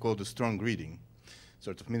which may be called a strong reading,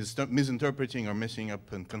 sort of misinterpreting or messing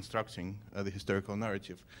up and constructing the historical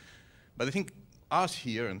narrative. But I think us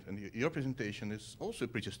here and your presentation is also a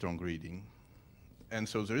pretty strong reading. And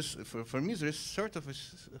so there is, for me, there is sort of,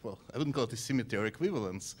 well, I wouldn't call it a symmetry or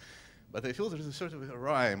equivalence, but I feel there is a sort of a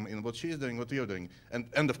rhyme in what she is doing, what you're doing.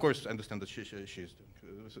 And of course, I understand that she is doing.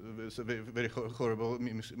 It's a very horrible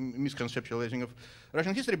misconceptualizing of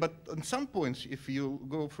Russian history. But on some points, if you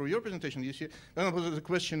go through your presentation, you see the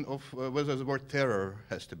question of whether the word terror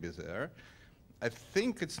has to be there. I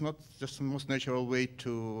think it's not just the most natural way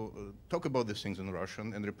to talk about these things in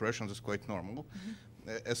Russian, and repressions is quite normal.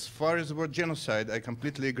 As far as the word genocide, I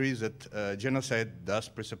completely agree that genocide does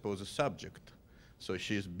presuppose a subject. So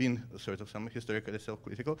she's been sort of some historically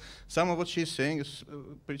self-critical. Some of what she's saying is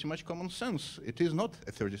pretty much common sense. It is not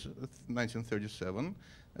 1937,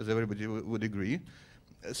 as everybody would agree.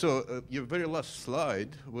 So your very last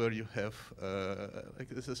slide, where you have like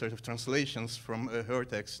this is sort of translations from her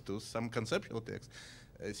text to some conceptual text,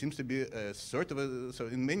 seems to be sort of so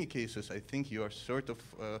in many cases, I think you are sort of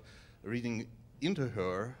reading into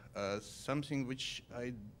her something which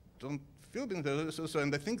I don't feel.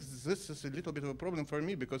 And I think this is a little bit of a problem for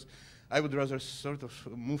me, because I would rather sort of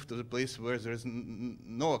move to the place where there is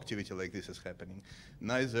no activity like this is happening,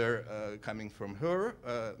 neither coming from her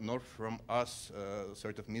nor from us,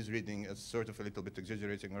 sort of misreading as sort of a little bit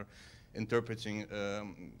exaggerating or interpreting.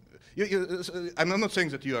 I'm not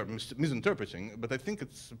saying that you are misinterpreting, but I think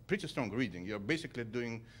it's a pretty strong reading. You're basically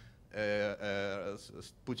doing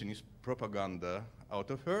Putin's propaganda out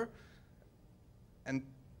of her, and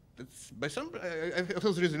it's by some, I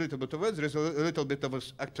feel there is a little bit of it. There is a little bit of an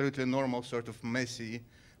absolutely normal sort of messy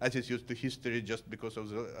attitude to history just because of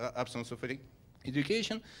the absence of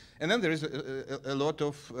education. And then there is a lot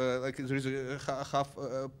of, like there is a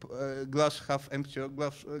glass half empty or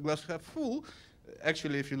glass half full.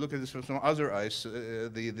 Actually, if you look at this from other eyes,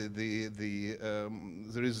 there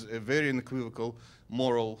is a very unequivocal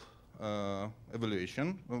moral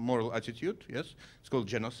evaluation, moral attitude, yes. It's called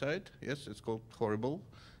genocide, yes, it's called horrible.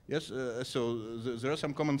 Yes, so there are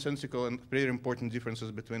some commonsensical and very important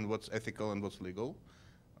differences between what's ethical and what's legal.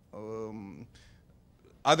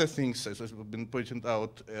 Other things, as has been pointed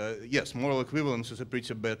out, yes, moral equivalence is a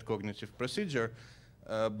pretty bad cognitive procedure,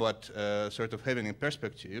 but sort of having a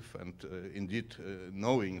perspective and indeed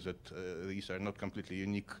knowing that these are not completely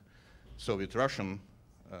unique Soviet-Russian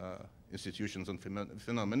institutions and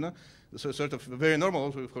phenomena, so sort of very normal.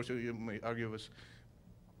 Also, of course, you may argue with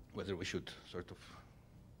whether we should sort of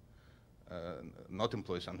not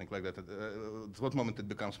employ something like that. At what moment it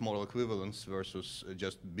becomes moral equivalence versus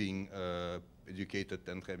just being educated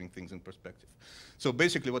and having things in perspective. So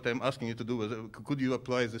basically what I'm asking you to do is, could you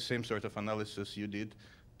apply the same sort of analysis you did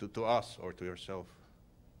to us or to yourself?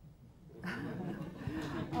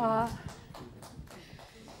 I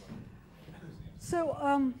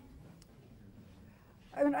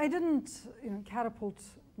mean, I didn't catapult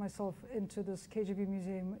myself into this KGB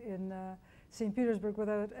museum in St. Petersburg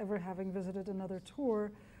without ever having visited another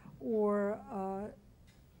tour or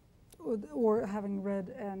having read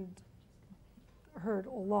and heard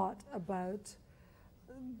a lot about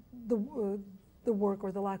the work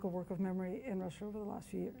or the lack of work of memory in Russia over the last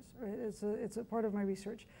few years. Right? It's a part of my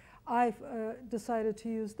research. I've decided to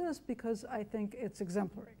use this because I think it's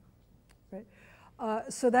exemplary. Right?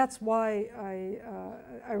 So that's why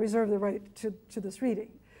I reserve the right to this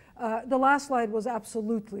reading. The last slide was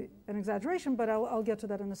absolutely an exaggeration, but I'll get to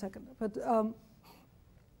that in a second. But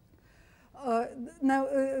now,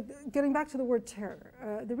 getting back to the word terror,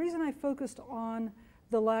 the reason I focused on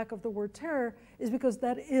the lack of the word terror is because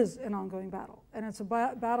that is an ongoing battle, and it's a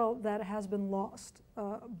battle that has been lost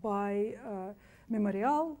by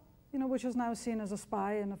Memorial, which is now seen as a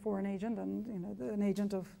spy and a foreign agent, and an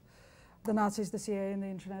agent of the Nazis, the CIA, and the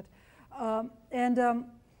internet,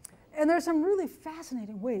 and there are some really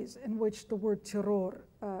fascinating ways in which the word terror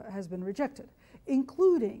has been rejected,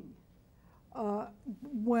 including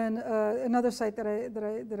when another site that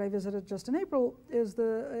I visited just in April is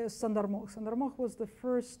the Sandarmokh. Sandarmokh was the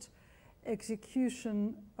first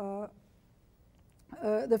execution, the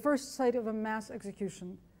first site of a mass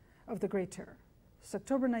execution of the Great Terror. It's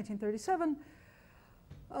October 1937.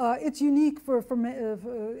 It's unique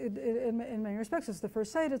in many respects. It's the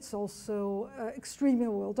first site. It's also extremely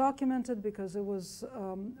well documented because it was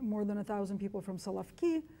more than 1,000 people from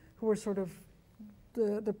Solovki who were sort of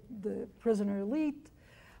the prisoner elite.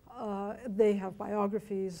 They have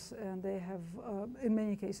biographies, and they have, in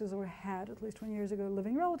many cases, or had at least 20 years ago,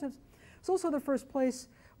 living relatives. It's also the first place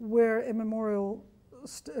where a memorial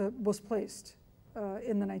was placed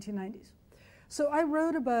in the 1990s. So I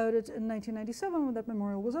wrote about it in 1997 when that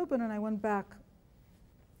memorial was open, and I went back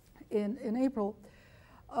in April.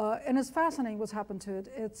 And it's fascinating what's happened to it.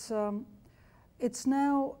 It's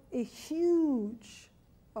now a huge,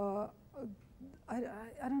 I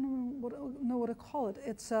don't know what to call it.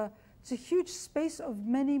 It's a huge space of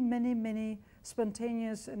many, many, many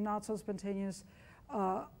spontaneous and not so spontaneous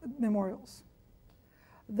memorials.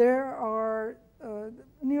 There are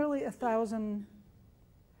nearly 1,000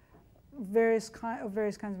 various kinds of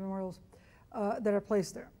memorials that are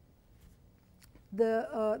placed there.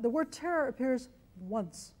 The word terror appears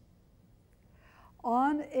once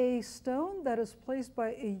on a stone that is placed by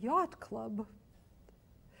a yacht club.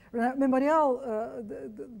 Memorial,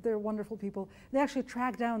 they're wonderful people. They actually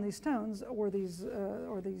track down these stones or these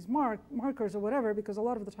markers or whatever, because a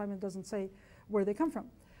lot of the time it doesn't say where they come from.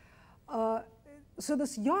 So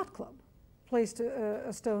this yacht club placed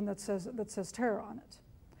a stone that says terror on it.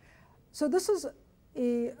 So this is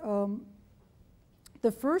the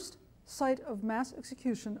first site of mass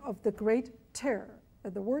execution of the Great Terror.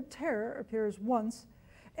 The word terror appears once,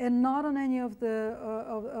 and not on any of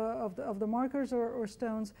the markers or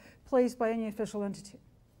stones placed by any official entity.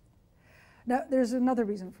 Now, there's another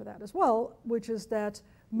reason for that as well, which is that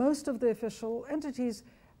most of the official entities,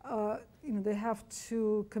 they have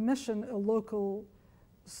to commission a local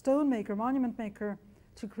stone maker, monument maker,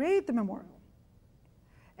 to create the memorial.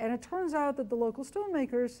 And it turns out that the local stone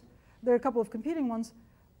makers, there are a couple of competing ones,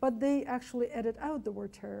 but they actually edit out the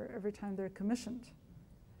word terror every time they're commissioned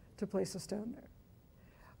to place a stone there.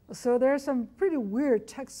 So there are some pretty weird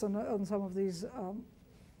texts on some of these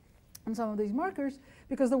markers,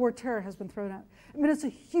 because the word terror has been thrown out. I mean, it's a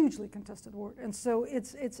hugely contested word, and so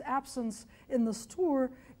its absence in this tour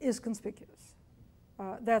is conspicuous.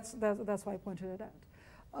 That's why I pointed it out.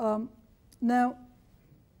 Now,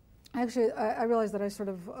 actually, I realized that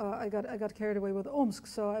I got carried away with Omsk,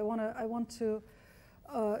 so I want to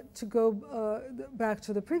go back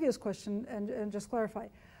to the previous question and just clarify.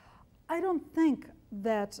 I don't think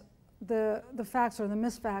that the facts or the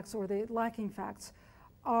misfacts or the lacking facts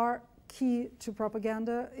are key to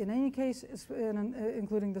propaganda in any case,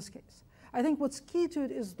 including this case. I think what's key to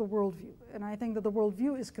it is the worldview, and I think that the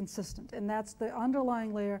worldview is consistent, and that's the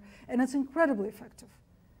underlying layer, and it's incredibly effective,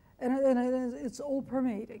 and it's all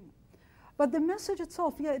permeating. But the message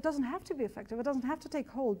itself, yeah, it doesn't have to be effective. It doesn't have to take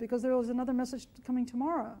hold, because there is another message coming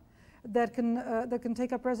tomorrow that can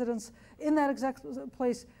take up residence in that exact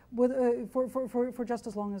place with, for just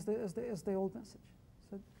as long as the old message.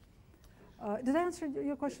 Did I answer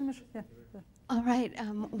your question, Masha? Yeah. All right,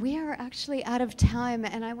 we are actually out of time,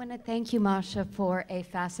 and I want to thank you, Masha, for a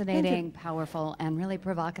fascinating, powerful, and really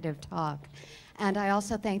provocative talk. And I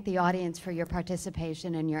also thank the audience for your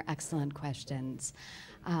participation and your excellent questions.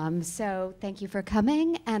 So thank you for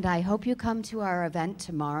coming, and I hope you come to our event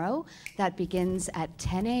tomorrow that begins at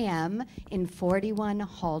 10 a.m. in 41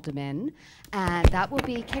 Haldeman. And that will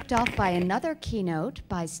be kicked off by another keynote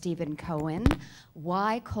by Stephen Cohen,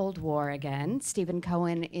 Why Cold War Again? Stephen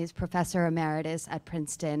Cohen is Professor Emeritus at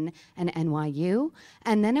Princeton and NYU.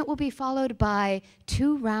 And then it will be followed by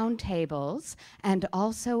 2 roundtables and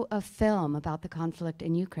also a film about the conflict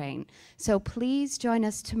in Ukraine. So please join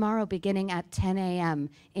us tomorrow beginning at 10 a.m.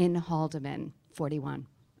 in Haldeman, 41.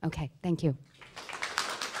 Okay, thank you.